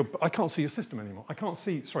can't see your system anymore. I can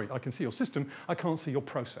see your system. I can't see your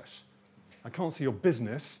process. I can't see your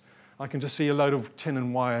business. I can just see a load of tin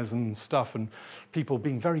and wires and stuff and people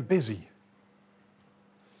being very busy.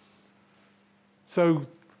 So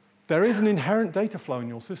there is an inherent data flow in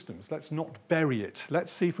your systems. Let's not bury it.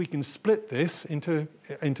 Let's see if we can split this into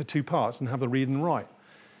two parts and have the read and write.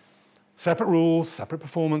 Separate rules, separate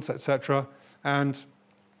performance, etc. And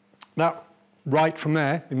that write from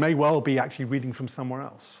there, it may well be actually reading from somewhere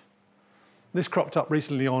else. This cropped up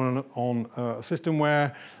recently on a system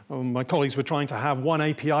where my colleagues were trying to have one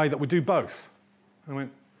API that would do both. And I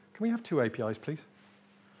went, can we have two APIs, please?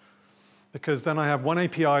 Because then I have one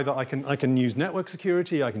API that I can use network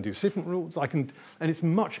security, I can do different rules, and it's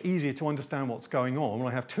much easier to understand what's going on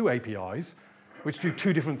when I have two APIs which do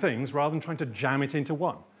two different things rather than trying to jam it into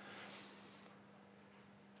one.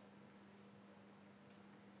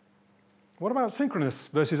 what about synchronous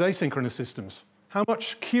versus asynchronous systems? How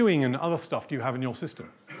much queuing and other stuff do you have in your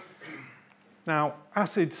system? Now,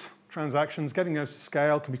 ACID transactions, getting those to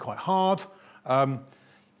scale can be quite hard.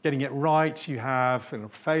 Getting it right, you have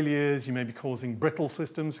failures, you may be causing brittle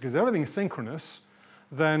systems, because everything is synchronous,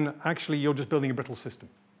 then actually you're just building a brittle system.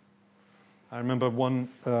 I remember one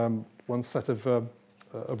set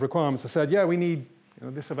of requirements that said, yeah, we need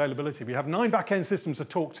this availability. We have 9 back-end systems to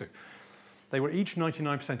talk to. They were each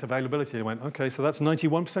 99% availability. I went, okay, so that's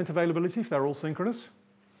 91% availability if they're all synchronous.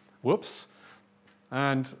 Whoops.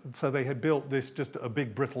 And so they had built this just a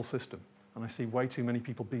big brittle system. And I see way too many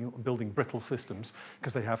people building brittle systems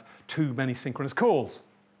because they have too many synchronous calls.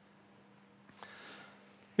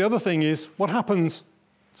 The other thing is, what happens,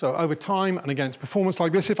 so over time and against performance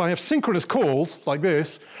like this, if I have synchronous calls like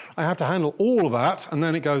this, I have to handle all of that, and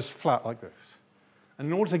then it goes flat like this. And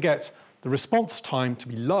in order to get the response time to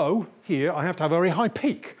be low here, I have to have a very high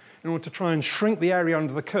peak in order to try and shrink the area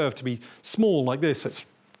under the curve to be small like this. It's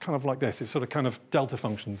kind of like this. It's sort of kind of delta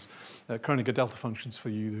functions, Kronecker delta functions for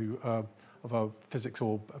you who of a physics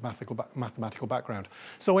or mathematical background.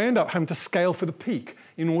 So I end up having to scale for the peak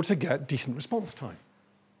in order to get decent response time.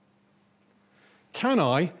 Can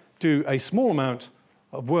I do a small amount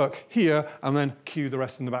of work here and then queue the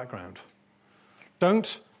rest in the background?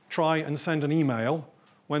 Don't try and send an email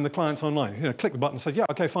when the client's online. Click the button and say, yeah,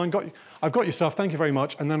 okay, fine, I've got your stuff, thank you very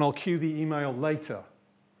much, and then I'll queue the email later,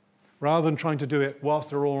 rather than trying to do it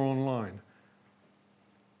whilst they're all online.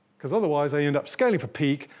 Because otherwise, I end up scaling for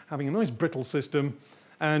peak, having a nice brittle system,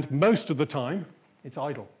 and most of the time, it's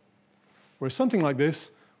idle. Whereas something like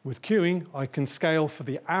this, with queuing, I can scale for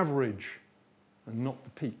the average and not the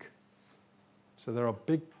peak. So there are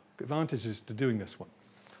big advantages to doing this one.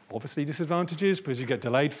 Obviously disadvantages, because you get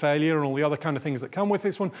delayed failure and all the other kind of things that come with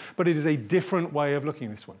this one, but it is a different way of looking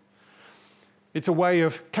at this one. It's a way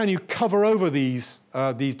of, can you cover over these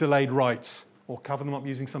delayed writes, or cover them up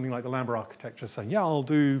using something like the Lambda architecture, saying, yeah, I'll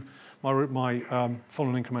do my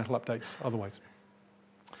full and incremental updates otherwise.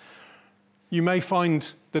 You may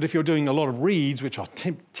find that if you're doing a lot of reads, which are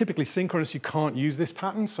typically synchronous, you can't use this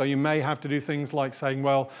pattern. So you may have to do things like saying,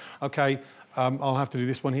 well, OK, I'll have to do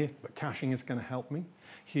this one here, but caching is going to help me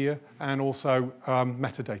here, and also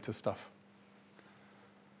metadata stuff.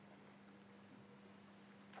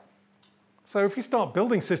 So if we start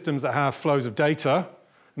building systems that have flows of data,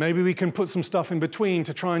 maybe we can put some stuff in between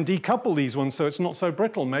to try and decouple these ones so it's not so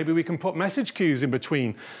brittle. Maybe we can put message queues in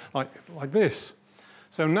between, like this.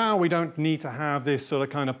 So now we don't need to have this sort of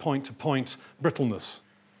kind of point-to-point brittleness.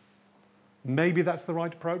 Maybe that's the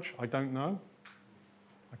right approach. I don't know.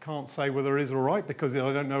 I can't say whether it is or right because I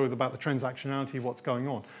don't know about the transactionality of what's going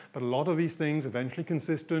on. But a lot of these things, eventually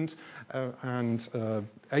consistent and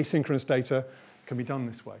asynchronous data, can be done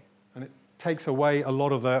this way. And it takes away a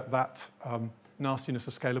lot of that nastiness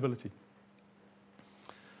of scalability.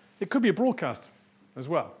 It could be a broadcast as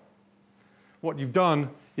well. What you've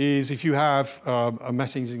done is, if you have a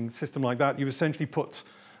messaging system like that, you've essentially put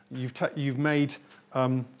you've put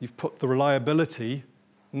the reliability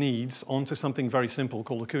needs onto something very simple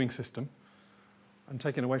called a queuing system, and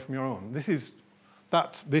taken away from your own.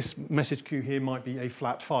 This message queue here might be a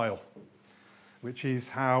flat file, which is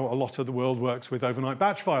how a lot of the world works with overnight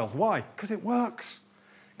batch files. Why? Because it works.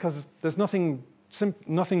 Because there's nothing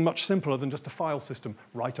much simpler than just a file system.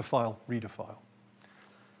 Write a file, read a file.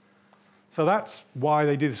 So that's why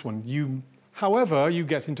they do this one. However, you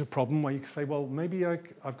get into a problem where you can say, well, maybe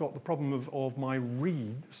I've got the problem of my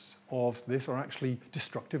reads of this are actually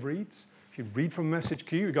destructive reads. If you read from a message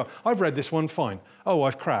queue, you go, I've read this one, fine. Oh,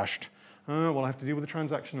 I've crashed. Well, I have to deal with the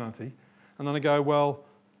transactionality. And then I go, well,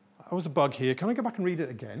 there was a bug here. Can I go back and read it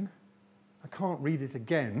again? I can't read it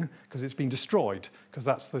again because it's been destroyed, because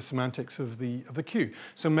that's the semantics of the queue.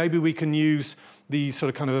 So maybe we can use these sort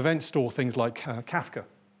of kind of event store things like Kafka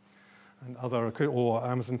and other, or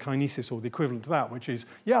Amazon Kinesis, or the equivalent to that, which is,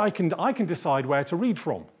 yeah, I can decide where to read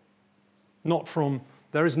from, not from.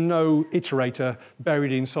 There is no iterator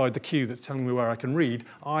buried inside the queue that's telling me where I can read.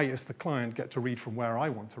 I, as the client, get to read from where I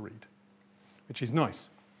want to read, which is nice.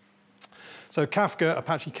 So Kafka,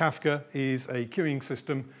 Apache Kafka, is a queuing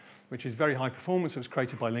system which is very high performance. It was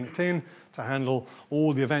created by LinkedIn to handle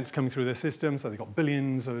all the events coming through their system. So they've got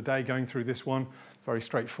billions a day going through this one. Very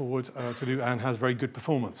straightforward to do, and has very good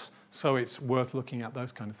performance. So it's worth looking at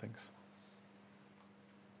those kind of things.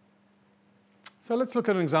 So let's look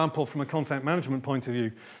at an example from a content management point of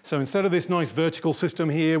view. So instead of this nice vertical system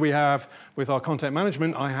here we have with our content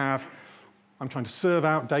management, I'm trying to serve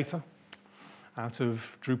out data out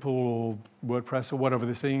of Drupal or WordPress or whatever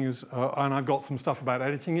this thing is, and I've got some stuff about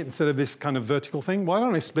editing it instead of this kind of vertical thing. Why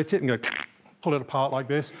don't I split it and go pull it apart like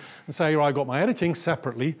this and say, I got my editing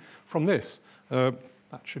separately from this. So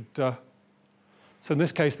in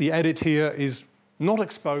this case, the edit here is not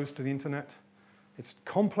exposed to the internet. It's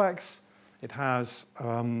complex. It has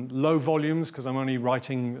low volumes because I'm only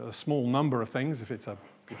writing a small number of things if it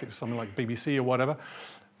was something like BBC or whatever.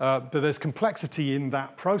 But there's complexity in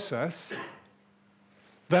that process.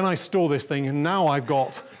 Then I store this thing, and now I've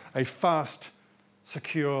got a fast,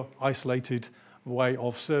 secure, isolated way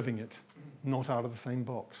of serving it, not out of the same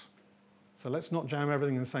box. So let's not jam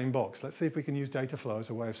everything in the same box. Let's see if we can use data flow as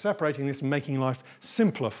a way of separating this and making life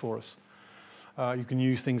simpler for us. You can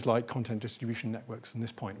use things like content distribution networks at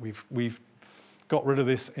this point. We've got rid of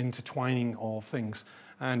this intertwining of things.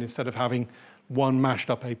 And instead of having one mashed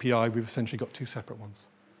up API, we've essentially got two separate ones.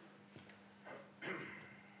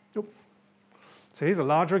 So here's a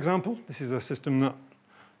larger example. This is a system that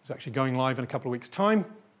is actually going live in a couple of weeks' time.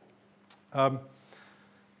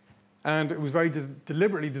 And it was very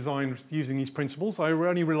deliberately designed using these principles. I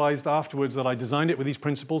only realized afterwards that I designed it with these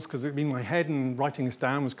principles because in my head and writing this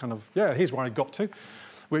down was kind of, yeah, here's where I got to,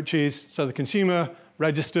 which is, so the consumer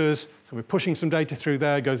registers, so we're pushing some data through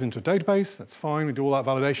there, goes into a database, that's fine, we do all that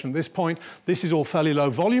validation at this point. This is all fairly low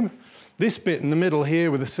volume. This bit in the middle here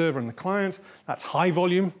with the server and the client, that's high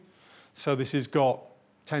volume. So this has got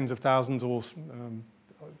tens of thousands or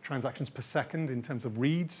transactions per second in terms of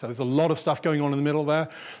reads. So there's a lot of stuff going on in the middle there.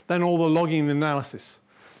 Then all the logging and analysis.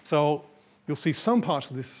 So you'll see some parts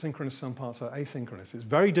of this are synchronous, some parts are asynchronous. It's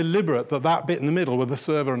very deliberate that that bit in the middle with the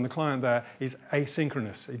server and the client there is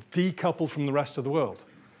asynchronous. It's decoupled from the rest of the world.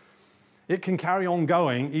 It can carry on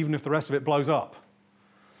going even if the rest of it blows up.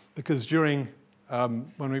 Because during,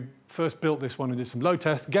 when we first built this one and did some load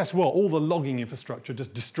tests, guess what? All the logging infrastructure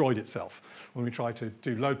just destroyed itself when we tried to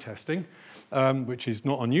do load testing. Which is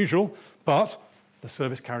not unusual, but the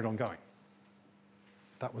service carried on going.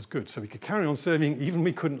 That was good. So we could carry on serving, even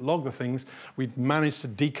we couldn't log the things, we'd managed to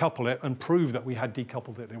decouple it and prove that we had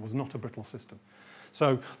decoupled it. It was not a brittle system.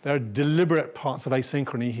 So there are deliberate parts of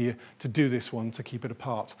asynchrony here to do this one, to keep it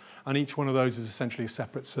apart. And each one of those is essentially a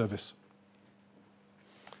separate service.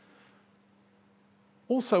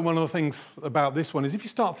 Also, one of the things about this one is if you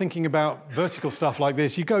start thinking about vertical stuff like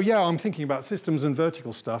this, you go, yeah, I'm thinking about systems and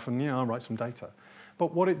vertical stuff, and yeah, I'll write some data.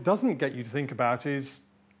 But what it doesn't get you to think about is,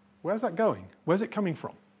 where's that going? Where's it coming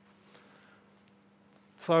from?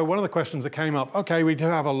 So one of the questions that came up, okay, we do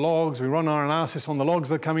have our logs, we run our analysis on the logs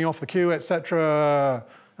that are coming off the queue, etc.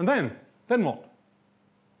 And then what?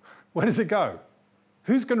 Where does it go?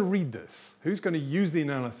 Who's going to read this? Who's going to use the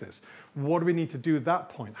analysis? What do we need to do at that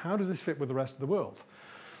point? How does this fit with the rest of the world?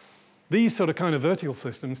 These sort of kind of vertical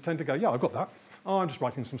systems tend to go, yeah, I've got that. Oh, I'm just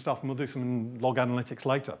writing some stuff and we'll do some log analytics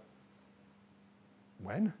later.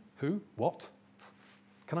 When? Who? What?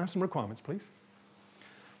 Can I have some requirements, please?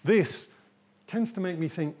 This tends to make me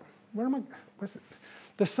think, where am I? Where's it?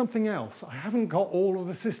 There's something else. I haven't got all of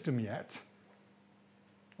the system yet.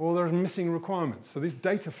 Or there are missing requirements. So this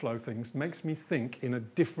data flow thing makes me think in a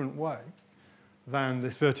different way than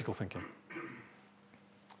this vertical thinking.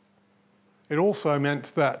 It also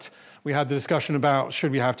meant that we had the discussion about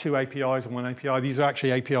should we have two APIs and one API. These are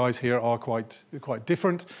actually APIs here are quite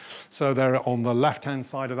different. So they're on the left-hand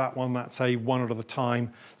side of that one. That's a one at a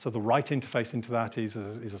time. So the write interface into that is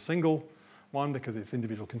a single one because it's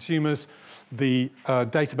individual consumers. The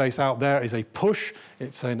database out there is a push.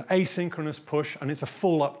 It's an asynchronous push, and it's a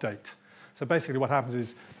full update. So basically what happens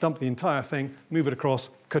is dump the entire thing, move it across,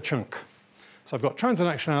 ka-chunk. So I've got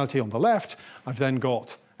transactionality on the left. I've then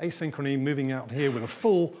got asynchrony moving out here with a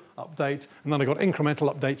full update, and then I've got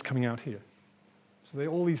incremental updates coming out here. So they're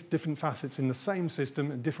all these different facets in the same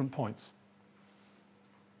system at different points.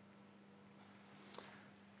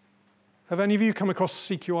 Have any of you come across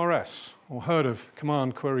CQRS or heard of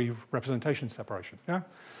command query representation separation? Yeah?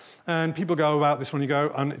 And people go about this when you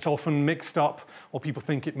go, and it's often mixed up, or people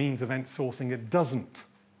think it means event sourcing. It doesn't.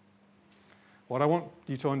 What I want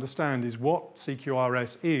you to understand is what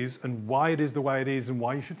CQRS is and why it is the way it is and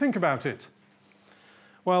why you should think about it.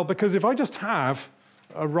 Well, because if I just have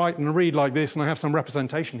a write and a read like this and I have some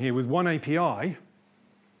representation here with one API,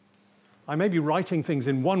 I may be writing things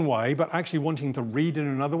in one way but actually wanting to read in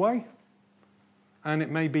another way. And it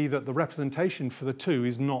may be that the representation for the two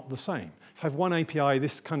is not the same. If I have one API,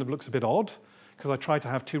 this kind of looks a bit odd because I try to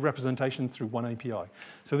have two representations through one API.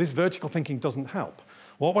 So this vertical thinking doesn't help.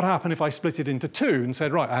 What would happen if I split it into two and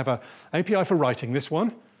said, right, I have an API for writing this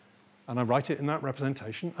one, and I write it in that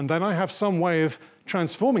representation, and then I have some way of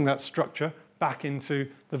transforming that structure back into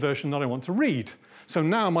the version that I want to read. So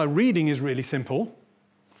now my reading is really simple,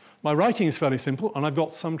 my writing is fairly simple, and I've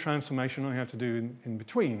got some transformation I have to do in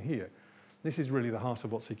between here. This is really the heart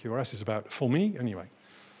of what CQRS is about, for me anyway.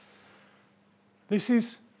 This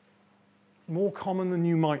is more common than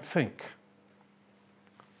you might think.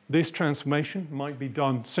 This transformation might be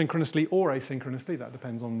done synchronously or asynchronously. That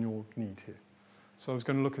depends on your need here. So I was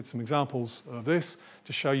going to look at some examples of this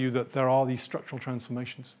to show you that there are these structural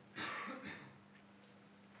transformations.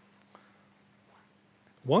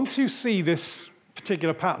 Once you see this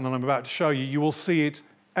particular pattern that I'm about to show you, you will see it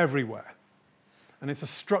everywhere. And it's a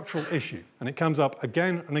structural issue, and it comes up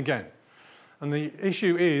again and again. And the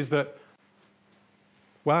issue is that,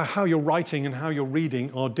 well, how you're writing and how you're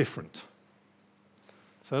reading are different.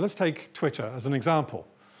 So let's take Twitter as an example.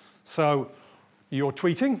 So you're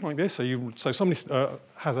tweeting like this. So somebody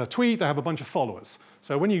has a tweet, they have a bunch of followers.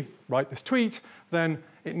 So when you write this tweet, then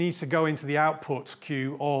it needs to go into the output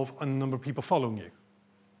queue of a number of people following you.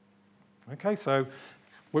 Okay, so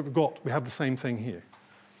we have the same thing here.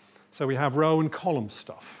 So we have row and column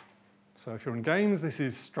stuff. So if you're in games, this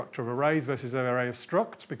is structure of arrays versus array of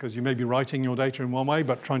structs, because you may be writing your data in one way,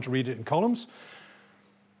 but trying to read it in columns.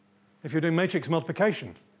 If you're doing matrix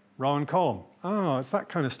multiplication, row and column. Oh, it's that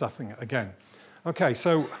kind of stuff again. Okay,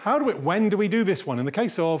 so when do we do this one? In the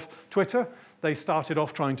case of Twitter, they started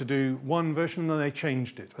off trying to do one version, and then they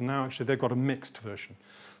changed it. And now actually they've got a mixed version.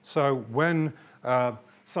 So when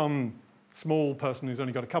some small person who's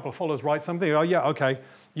only got a couple of followers writes something, oh yeah, okay,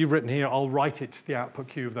 you've written here, I'll write it to the output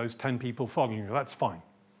queue of those 10 people following you. That's fine.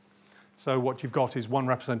 So what you've got is one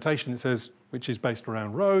representation, it says, which is based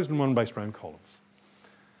around rows and one based around columns.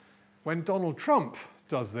 When Donald Trump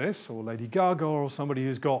does this, or Lady Gaga, or somebody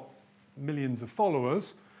who's got millions of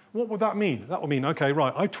followers, what would that mean? That would mean, okay,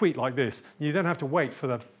 right, I tweet like this. You then have to wait for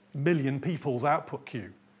the million people's output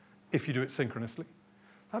queue if you do it synchronously.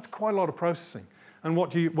 That's quite a lot of processing. And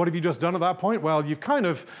what have you just done at that point? Well, you've kind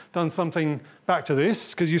of done something back to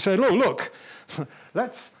this, because you say, look,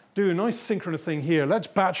 let's do a nice synchronous thing here. Let's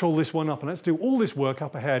batch all this one up, and let's do all this work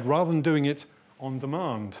up ahead rather than doing it on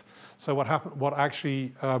demand. So what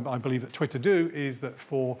actually I believe that Twitter do is that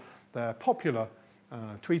for their popular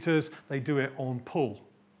tweeters, they do it on pull.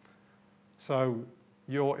 So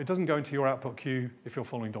it doesn't go into your output queue if you're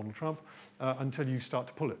following Donald Trump until you start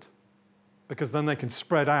to pull it. Because then they can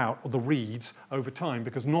spread out the reads over time,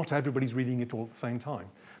 because not everybody's reading it all at the same time.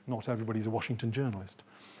 Not everybody's a Washington journalist.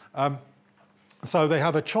 So they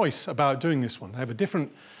have a choice about doing this one. They have a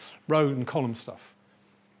different row and column stuff.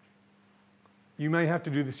 You may have to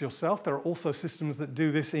do this yourself. There are also systems that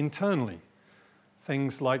do this internally.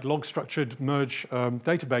 Things like log-structured merge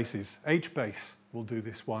databases. HBase will do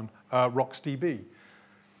this one, RocksDB.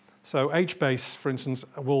 So HBase, for instance,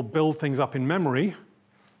 will build things up in memory.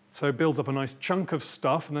 So it builds up a nice chunk of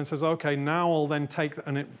stuff and then says, okay, now I'll then take,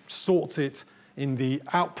 and it sorts it in the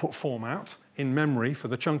output format in memory for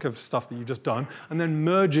the chunk of stuff that you've just done, and then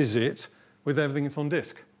merges it with everything that's on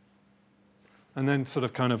disk. And then sort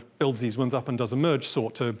of kind of builds these ones up and does a merge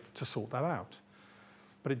sort to sort that out.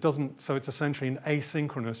 But it doesn't, so it's essentially an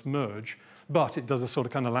asynchronous merge, but it does a sort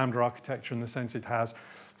of kind of Lambda architecture in the sense it has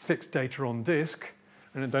fixed data on disk,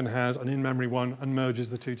 and it then has an in-memory one and merges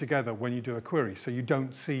the two together when you do a query. So you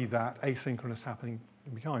don't see that asynchronous happening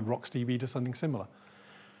behind. RocksDB does something similar.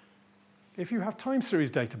 If you have time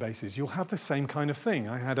series databases, you'll have the same kind of thing.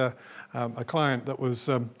 I had a client that was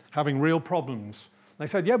having real problems. They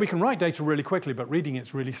said, yeah, we can write data really quickly, but reading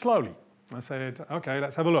it's really slowly. I said, okay,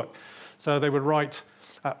 let's have a look. So they would write,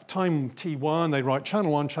 at time T1, they'd write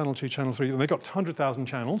channel 1, channel 2, channel 3, and they got 100,000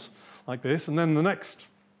 channels like this, and then the next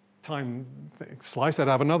time slice, they'd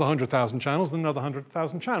have another 100,000 channels, then another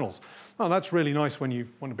 100,000 channels. Oh, that's really nice when you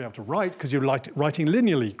want to be able to write, because you're writing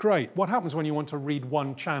linearly. Great. What happens when you want to read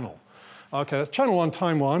one channel? Okay, that's channel 1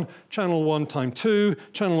 time 1, channel 1 time 2,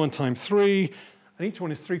 channel 1 time 3, and each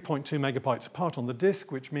one is 3.2 megabytes apart on the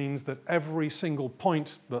disk, which means that every single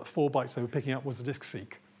point, the 4 bytes they were picking up, was a disk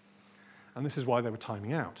seek. And this is why they were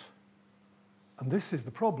timing out. And this is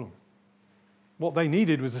the problem. What they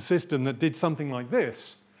needed was a system that did something like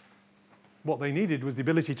this. What they needed was the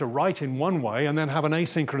ability to write in one way and then have an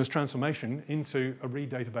asynchronous transformation into a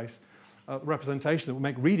read database representation that would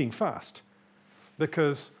make reading fast.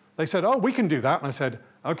 Because they said, oh, we can do that. And I said,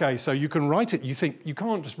 okay, so you can write it. You think you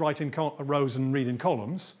can't just write in rows and read in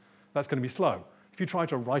columns. That's going to be slow. If you try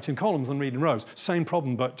to write in columns and read in rows, same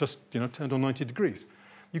problem, but just turned on 90 degrees.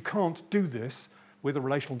 You can't do this with a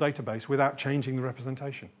relational database without changing the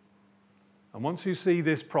representation. And once you see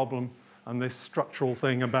this problem and this structural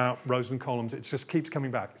thing about rows and columns, it just keeps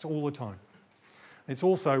coming back. It's all the time. It's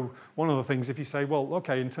also one of the things, if you say, well,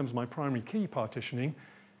 okay, in terms of my primary key partitioning,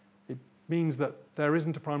 it means that there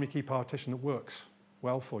isn't a primary key partition that works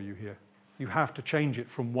well for you here. You have to change it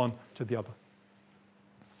from one to the other.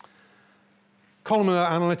 Columnar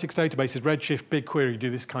analytics databases, Redshift, BigQuery do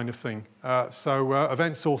this kind of thing. So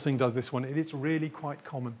event sourcing does this one. It's really quite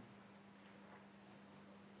common.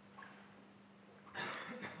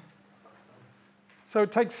 So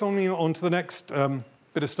it takes me on to the next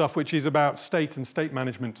bit of stuff, which is about state and state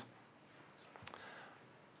management.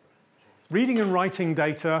 Reading and writing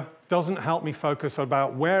data doesn't help me focus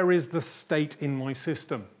about where is the state in my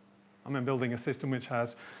system. I'm building a system which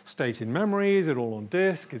has state in memory. Is it all on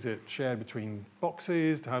disk? Is it shared between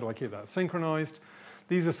boxes? How do I keep that synchronized?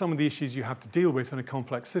 These are some of the issues you have to deal with in a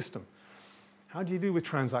complex system. How do you deal with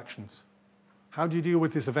transactions? How do you deal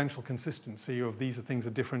with this eventual consistency of these things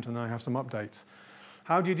are different and then I have some updates?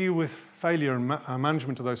 How do you deal with failure and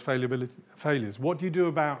management of those failures? What do you do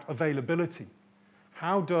about availability?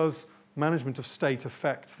 How does management of state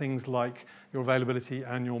affect things like your availability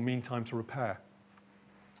and your mean time to repair?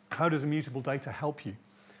 How does immutable data help you?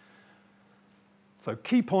 So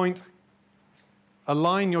key point,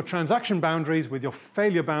 align your transaction boundaries with your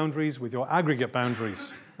failure boundaries, with your aggregate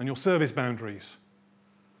boundaries, and your service boundaries.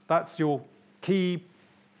 That's your key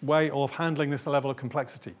way of handling this level of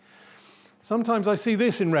complexity. Sometimes I see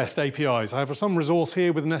this in REST APIs. I have some resource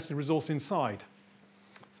here with a nested resource inside.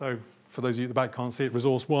 So for those of you at the back can't see it,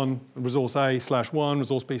 resource 1, resource A/1,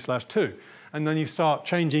 resource B/2. And then you start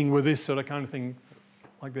changing with this sort of kind of thing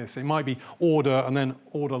like this. It might be order and then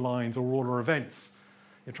order lines or order events.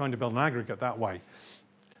 You're trying to build an aggregate that way.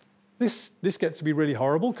 This gets to be really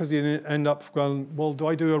horrible because you end up going, well, do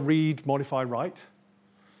I do a read, modify, write?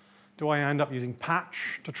 Do I end up using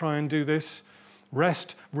patch to try and do this?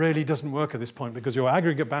 REST really doesn't work at this point because your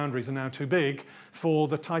aggregate boundaries are now too big for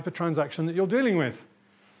the type of transaction that you're dealing with.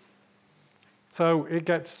 So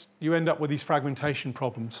you end up with these fragmentation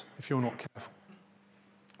problems if you're not careful.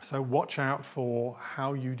 So watch out for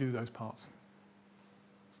how you do those parts.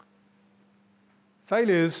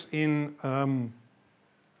 Failures in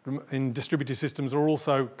distributed systems are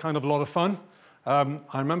also kind of a lot of fun. I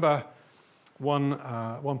remember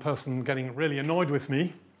one person getting really annoyed with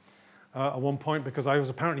me at one point because I was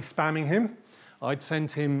apparently spamming him. I'd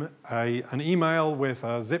sent him an email with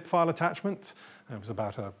a zip file attachment. It was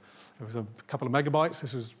a couple of megabytes.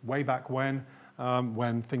 This was way back when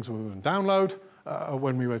things were on download.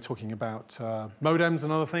 When we were talking about modems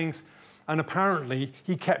and other things. And apparently,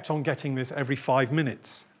 he kept on getting this every 5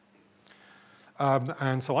 minutes.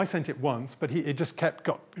 And so I sent it once, but it just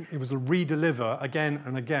it was a redeliver again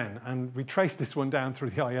and again. And we traced this one down through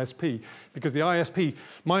the ISP, because the ISP,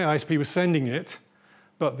 my ISP was sending it,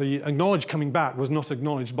 but the acknowledge coming back was not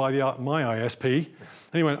acknowledged by my ISP.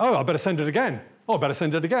 And he went, oh, I better send it again. Oh, I better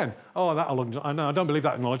send it again. Oh, no, I don't believe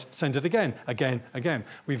that acknowledged. Send it again, again, again.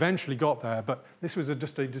 We eventually got there, but this was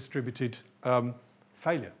just a distributed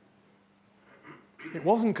failure. It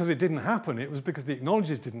wasn't because it didn't happen. It was because the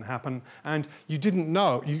acknowledges didn't happen, and you didn't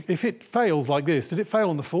know. If it fails like this, did it fail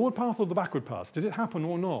on the forward path or the backward path? Did it happen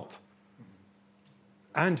or not?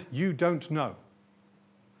 And you don't know.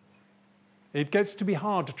 It gets to be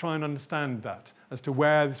hard to try and understand that as to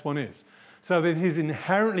where this one is. So it is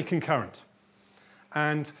inherently concurrent.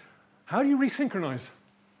 And how do you resynchronize?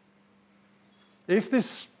 If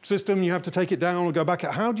this system, you have to take it down or go back,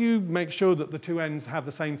 how do you make sure that the two ends have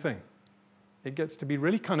the same thing? It gets to be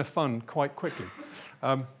really kind of fun quite quickly.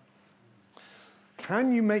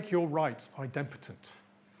 Can you make your writes idempotent?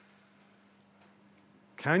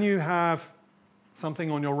 Can you have something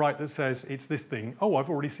on your write that says, it's this thing, oh, I've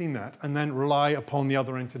already seen that, and then rely upon the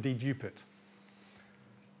other end to dedupe it?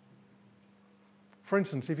 For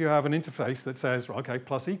instance, if you have an interface that says, okay,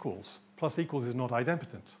 plus equals is not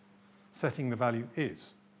idempotent. Setting the value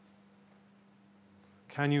is.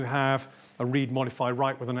 Can you have a read, modify,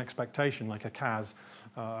 write with an expectation, like a CAS,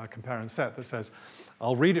 compare and set, that says,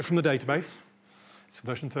 I'll read it from the database, it's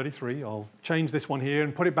version 33, I'll change this one here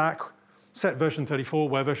and put it back, set version 34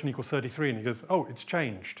 where version equals 33, and he goes, oh, it's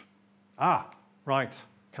changed. Ah, right.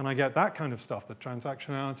 Can I get that kind of stuff, the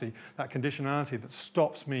transactionality, that conditionality that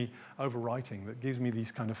stops me overwriting, that gives me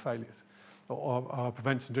these kind of failures, or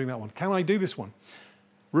prevents doing that one? Can I do this one?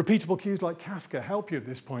 Repeatable queues like Kafka help you at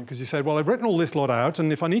this point, because you said, well, I've written all this lot out,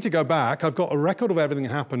 and if I need to go back, I've got a record of everything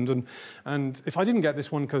that happened, and if I didn't get this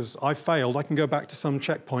one because I failed, I can go back to some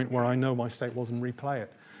checkpoint where I know my state was and replay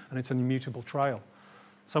it, and it's an immutable trail.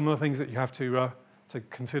 Some of the things that you have to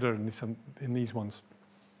consider in these ones.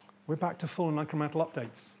 We're back to full and incremental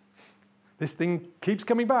updates. This thing keeps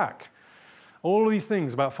coming back. All of these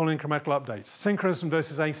things about full incremental updates, synchronous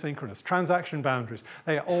versus asynchronous, transaction boundaries,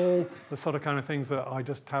 they are all the sort of kind of things that I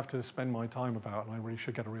just have to spend my time about, and I really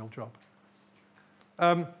should get a real job.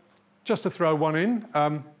 Just to throw one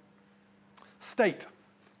in, state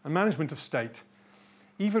and management of state.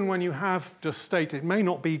 even when you have just state, it may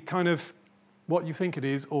not be kind of what you think it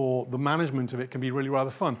is, or the management of it can be really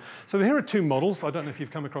rather fun. So here are two models. I don't know if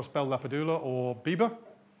you've come across Bell-LaPadula or Bieber.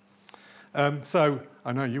 So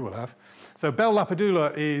I know you will have. So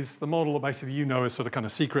Bell-LaPadula is the model that basically you know is sort of kind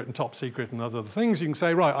of secret and top secret and those other things. You can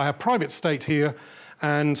say, right, I have private state here,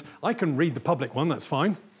 and I can read the public one, that's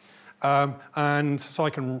fine. And so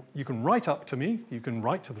you can write up to me, you can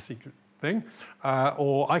write to the secret thing,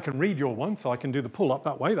 or I can read your one, so I can do the pull up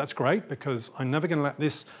that way. That's great, because I'm never going to let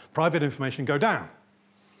this private information go down.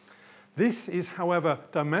 This is, however,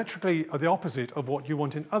 diametrically the opposite of what you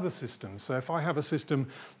want in other systems. So if I have a system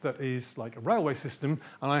that is like a railway system,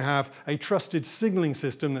 and I have a trusted signaling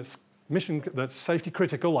system that's safety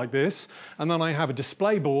critical like this, and then I have a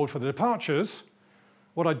display board for the departures,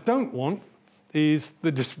 what I don't want is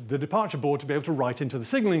the departure board to be able to write into the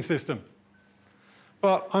signaling system.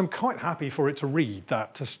 But I'm quite happy for it to read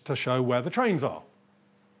that to show where the trains are.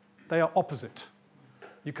 They are opposite.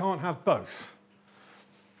 You can't have both.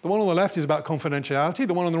 The one on the left is about confidentiality.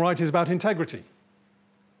 The one on the right is about integrity.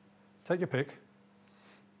 Take your pick.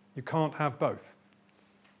 You can't have both.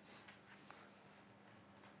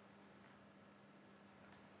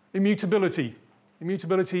 Immutability.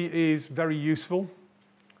 Immutability is very useful.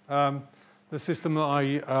 The system that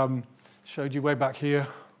I showed you way back here,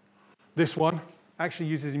 this one, actually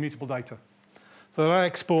uses immutable data. So that I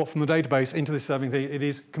export from the database into this serving thing, it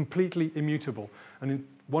is completely immutable. And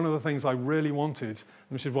one of the things I really wanted,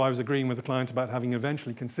 which is why I was agreeing with the client about having an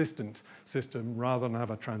eventually consistent system rather than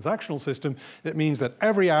have a transactional system, it means that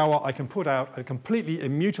every hour I can put out a completely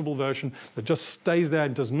immutable version that just stays there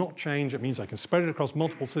and does not change. It means I can spread it across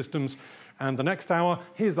multiple systems. And the next hour,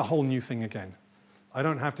 here's the whole new thing again. I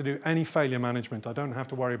don't have to do any failure management. I don't have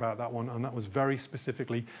to worry about that one. And that was very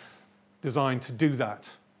specifically designed to do that.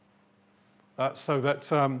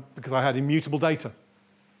 Because I had immutable data.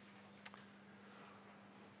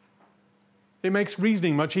 It makes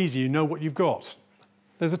reasoning much easier. You know what you've got.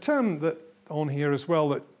 There's a term that on here as well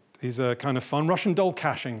that is kind of fun, Russian doll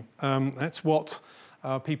caching. That's what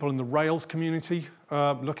people in the Rails community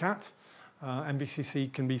look at.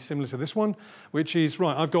 MVCC can be similar to this one, which is,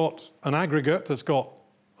 right, I've got an aggregate I've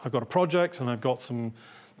got a project, and I've got some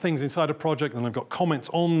things inside a project, and I've got comments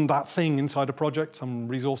on that thing inside a project, some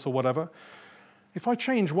resource or whatever. If I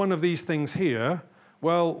change one of these things here,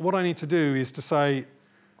 well, what I need to do is to say,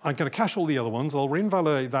 I'm going to cache all the other ones, I'll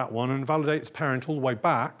reinvalidate that one and validate its parent all the way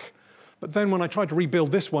back. But then when I try to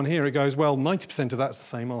rebuild this one here, it goes, well, 90% of that's the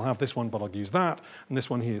same, I'll have this one, but I'll use that, and this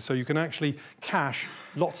one here. So you can actually cache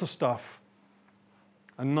lots of stuff,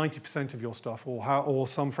 and 90% of your stuff, or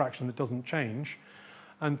some fraction that doesn't change.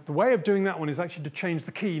 And the way of doing that one is actually to change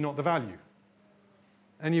the key, not the value.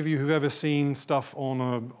 Any of you who've ever seen stuff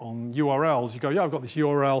on URLs, you go, yeah, I've got this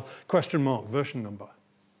URL, question mark, version number.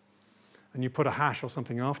 And you put a hash or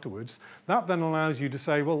something afterwards. That then allows you to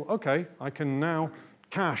say, well, OK, I can now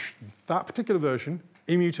cache that particular version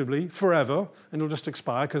immutably forever, and it'll just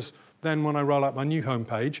expire, because then when I roll out my new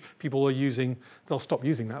homepage, they'll stop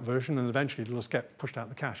using that version, and eventually it'll just get pushed out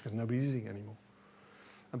the cache because nobody's using it anymore.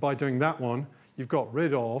 And by doing that one, you've got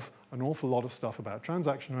rid of an awful lot of stuff about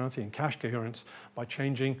transactionality and cache coherence by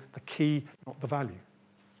changing the key, not the value.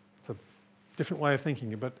 It's a different way of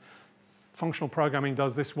thinking, but functional programming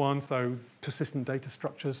does this one, so persistent data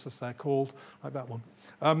structures, as they're called, like that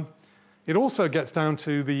one. It also gets down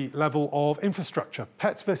to the level of infrastructure,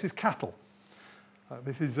 pets versus cattle.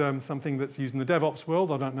 This is something that's used in the DevOps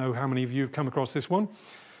world. I don't know how many of you have come across this one.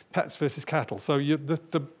 Pets versus cattle. So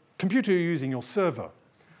the computer you're using, your server,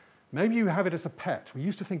 maybe you have it as a pet. We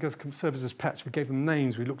used to think of servers as pets. We gave them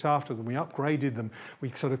names, we looked after them, we upgraded them.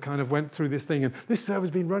 We sort of kind of went through this thing, and this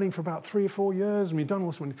server's been running for about 3 or 4 years, and we've done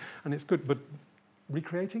all this one, and it's good, but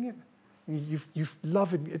recreating it? You've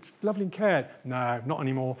loved it, it's lovely and cared. No, not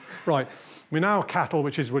anymore. Right, we're now cattle,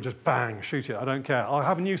 which is we'll just bang, shoot it, I don't care. I'll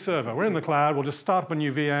have a new server, we're in the cloud, we'll just start up a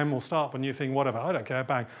new VM, we'll start up a new thing, whatever, I don't care,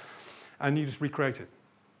 bang. And you just recreate it.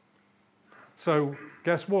 So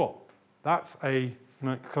guess what? That's kind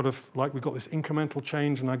of like we've got this incremental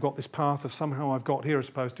change, and I've got this path of somehow I've got here as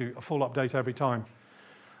opposed to a full update every time.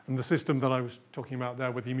 And the system that I was talking about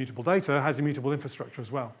there with the immutable data has immutable infrastructure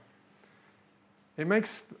as well. It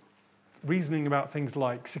makes reasoning about things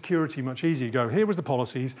like security much easier. You go, here was the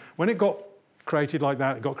policies. When it got created like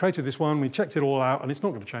that, it got created this one, we checked it all out, and it's not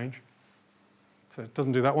going to change. So it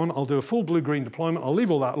doesn't do that one. I'll do a full blue-green deployment. I'll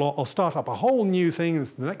leave all that lot. I'll start up a whole new thing,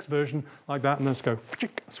 it's the next version, like that, and then just go,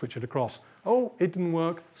 switch it across. Oh, it didn't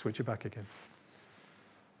work, switch it back again.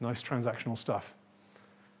 Nice transactional stuff.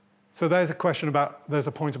 So there's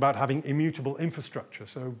a point about having immutable infrastructure.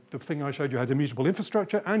 So the thing I showed you had immutable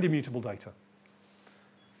infrastructure and immutable data.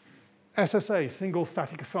 SSA, single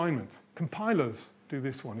static assignment. Compilers do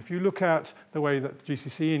this one. If you look at the way that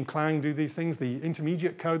GCC and Clang do these things, the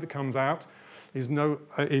intermediate code that comes out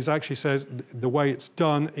is actually says the way it's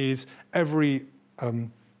done is every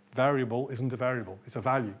variable isn't a variable, it's a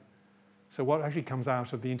value. So what actually comes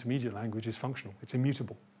out of the intermediate language is functional, it's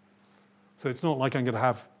immutable. So it's not like I'm going to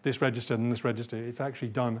have this register and this register, it's actually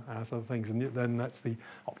done as other things, and then lets the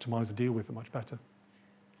optimizer deal with it much better.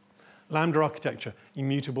 Lambda architecture,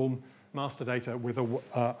 immutable master data with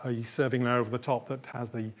a serving layer over the top that has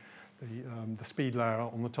the speed layer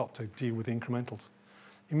on the top to deal with incrementals.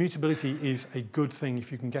 Immutability is a good thing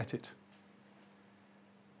if you can get it.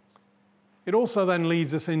 It also then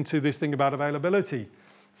leads us into this thing about availability.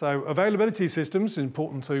 So availability systems is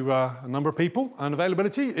important to a number of people, and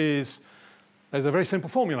availability is, there's a very simple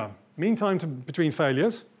formula. Mean time between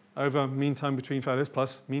failures over mean time between failures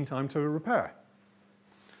plus mean time to repair.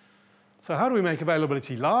 So how do we make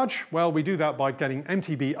availability large? Well, we do that by getting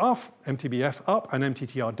MTBF up and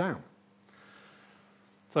MTTR down.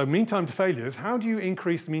 So mean time to failures, how do you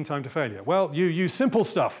increase the mean time to failure? Well, you use simple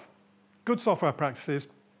stuff, good software practices.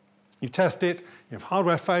 You test it, you have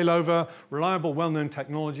hardware failover, reliable, well-known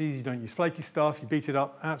technologies, you don't use flaky stuff, you beat it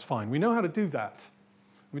up, that's fine. We know how to do that.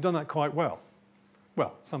 We've done that quite well.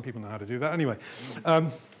 Well, some people know how to do that anyway.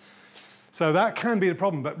 So that can be the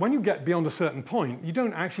problem, but when you get beyond a certain point, you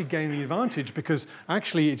don't actually gain any advantage because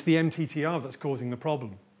actually it's the MTTR that's causing the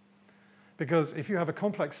problem. Because if you have a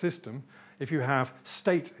complex system, if you have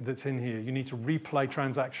state that's in here, you need to replay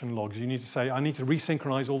transaction logs, you need to say, I need to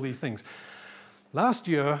resynchronize all these things. Last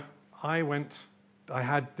year, I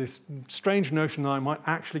had this strange notion that I might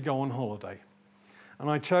actually go on holiday. And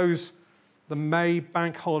I chose the May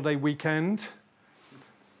bank holiday weekend.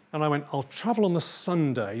 And I went, I'll travel on the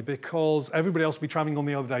Sunday because everybody else will be traveling on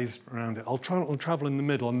the other days around it. I'll travel in the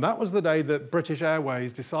middle. And that was the day that British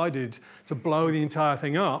Airways decided to blow the entire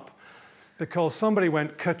thing up because somebody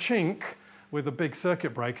went ka-chink with a big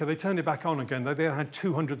circuit breaker. They turned it back on again. They had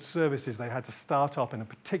 200 services they had to start up in a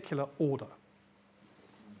particular order.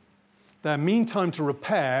 Their mean time to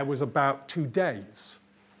repair was about 2 days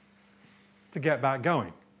to get back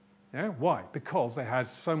going. Yeah? Why? Because they had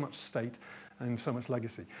so much state and so much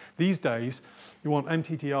legacy. These days, you want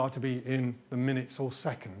MTTR to be in the minutes or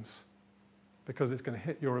seconds because it's going to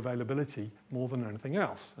hit your availability more than anything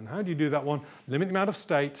else. And how do you do that one? Limit the amount of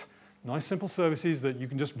state, nice simple services that you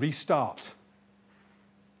can just restart.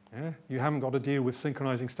 Yeah? You haven't got to deal with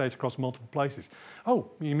synchronizing state across multiple places. Oh,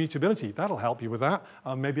 immutability, that'll help you with that.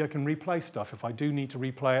 Maybe I can replay stuff. If I do need to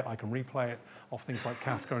replay it, I can replay it off things like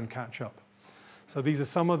Kafka and catch up. So these are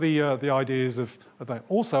some of the ideas of that.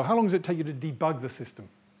 Also, how long does it take you to debug the system?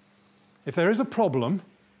 If there is a problem,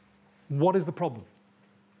 what is the problem?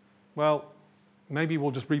 Well, maybe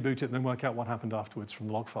we'll just reboot it and then work out what happened afterwards from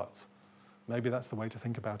the log files. Maybe that's the way to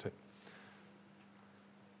think about it.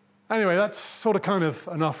 Anyway, that's sort of kind of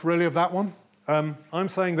enough really of that one. I'm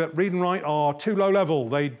saying that read and write are too low level.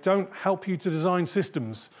 They don't help you to design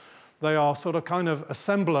systems. They are sort of kind of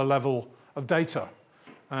assembler level of data.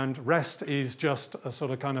 And REST is just a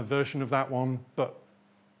sort of kind of version of that one, but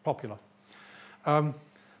popular.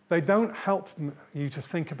 They don't help you to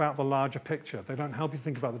think about the larger picture. They don't help you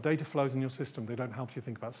think about the data flows in your system. They don't help you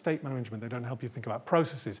think about state management. They don't help you think about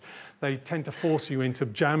processes. They tend to force you into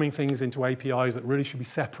jamming things into APIs that really should be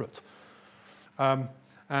separate.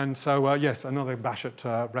 And so, yes, another bash at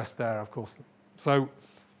REST there, of course. So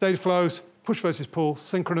data flows, push versus pull,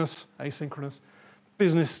 synchronous, asynchronous,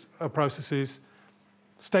 business processes,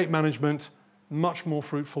 state management, much more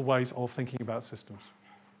fruitful ways of thinking about systems.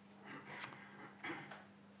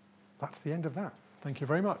 That's the end of that. Thank you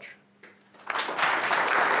very much.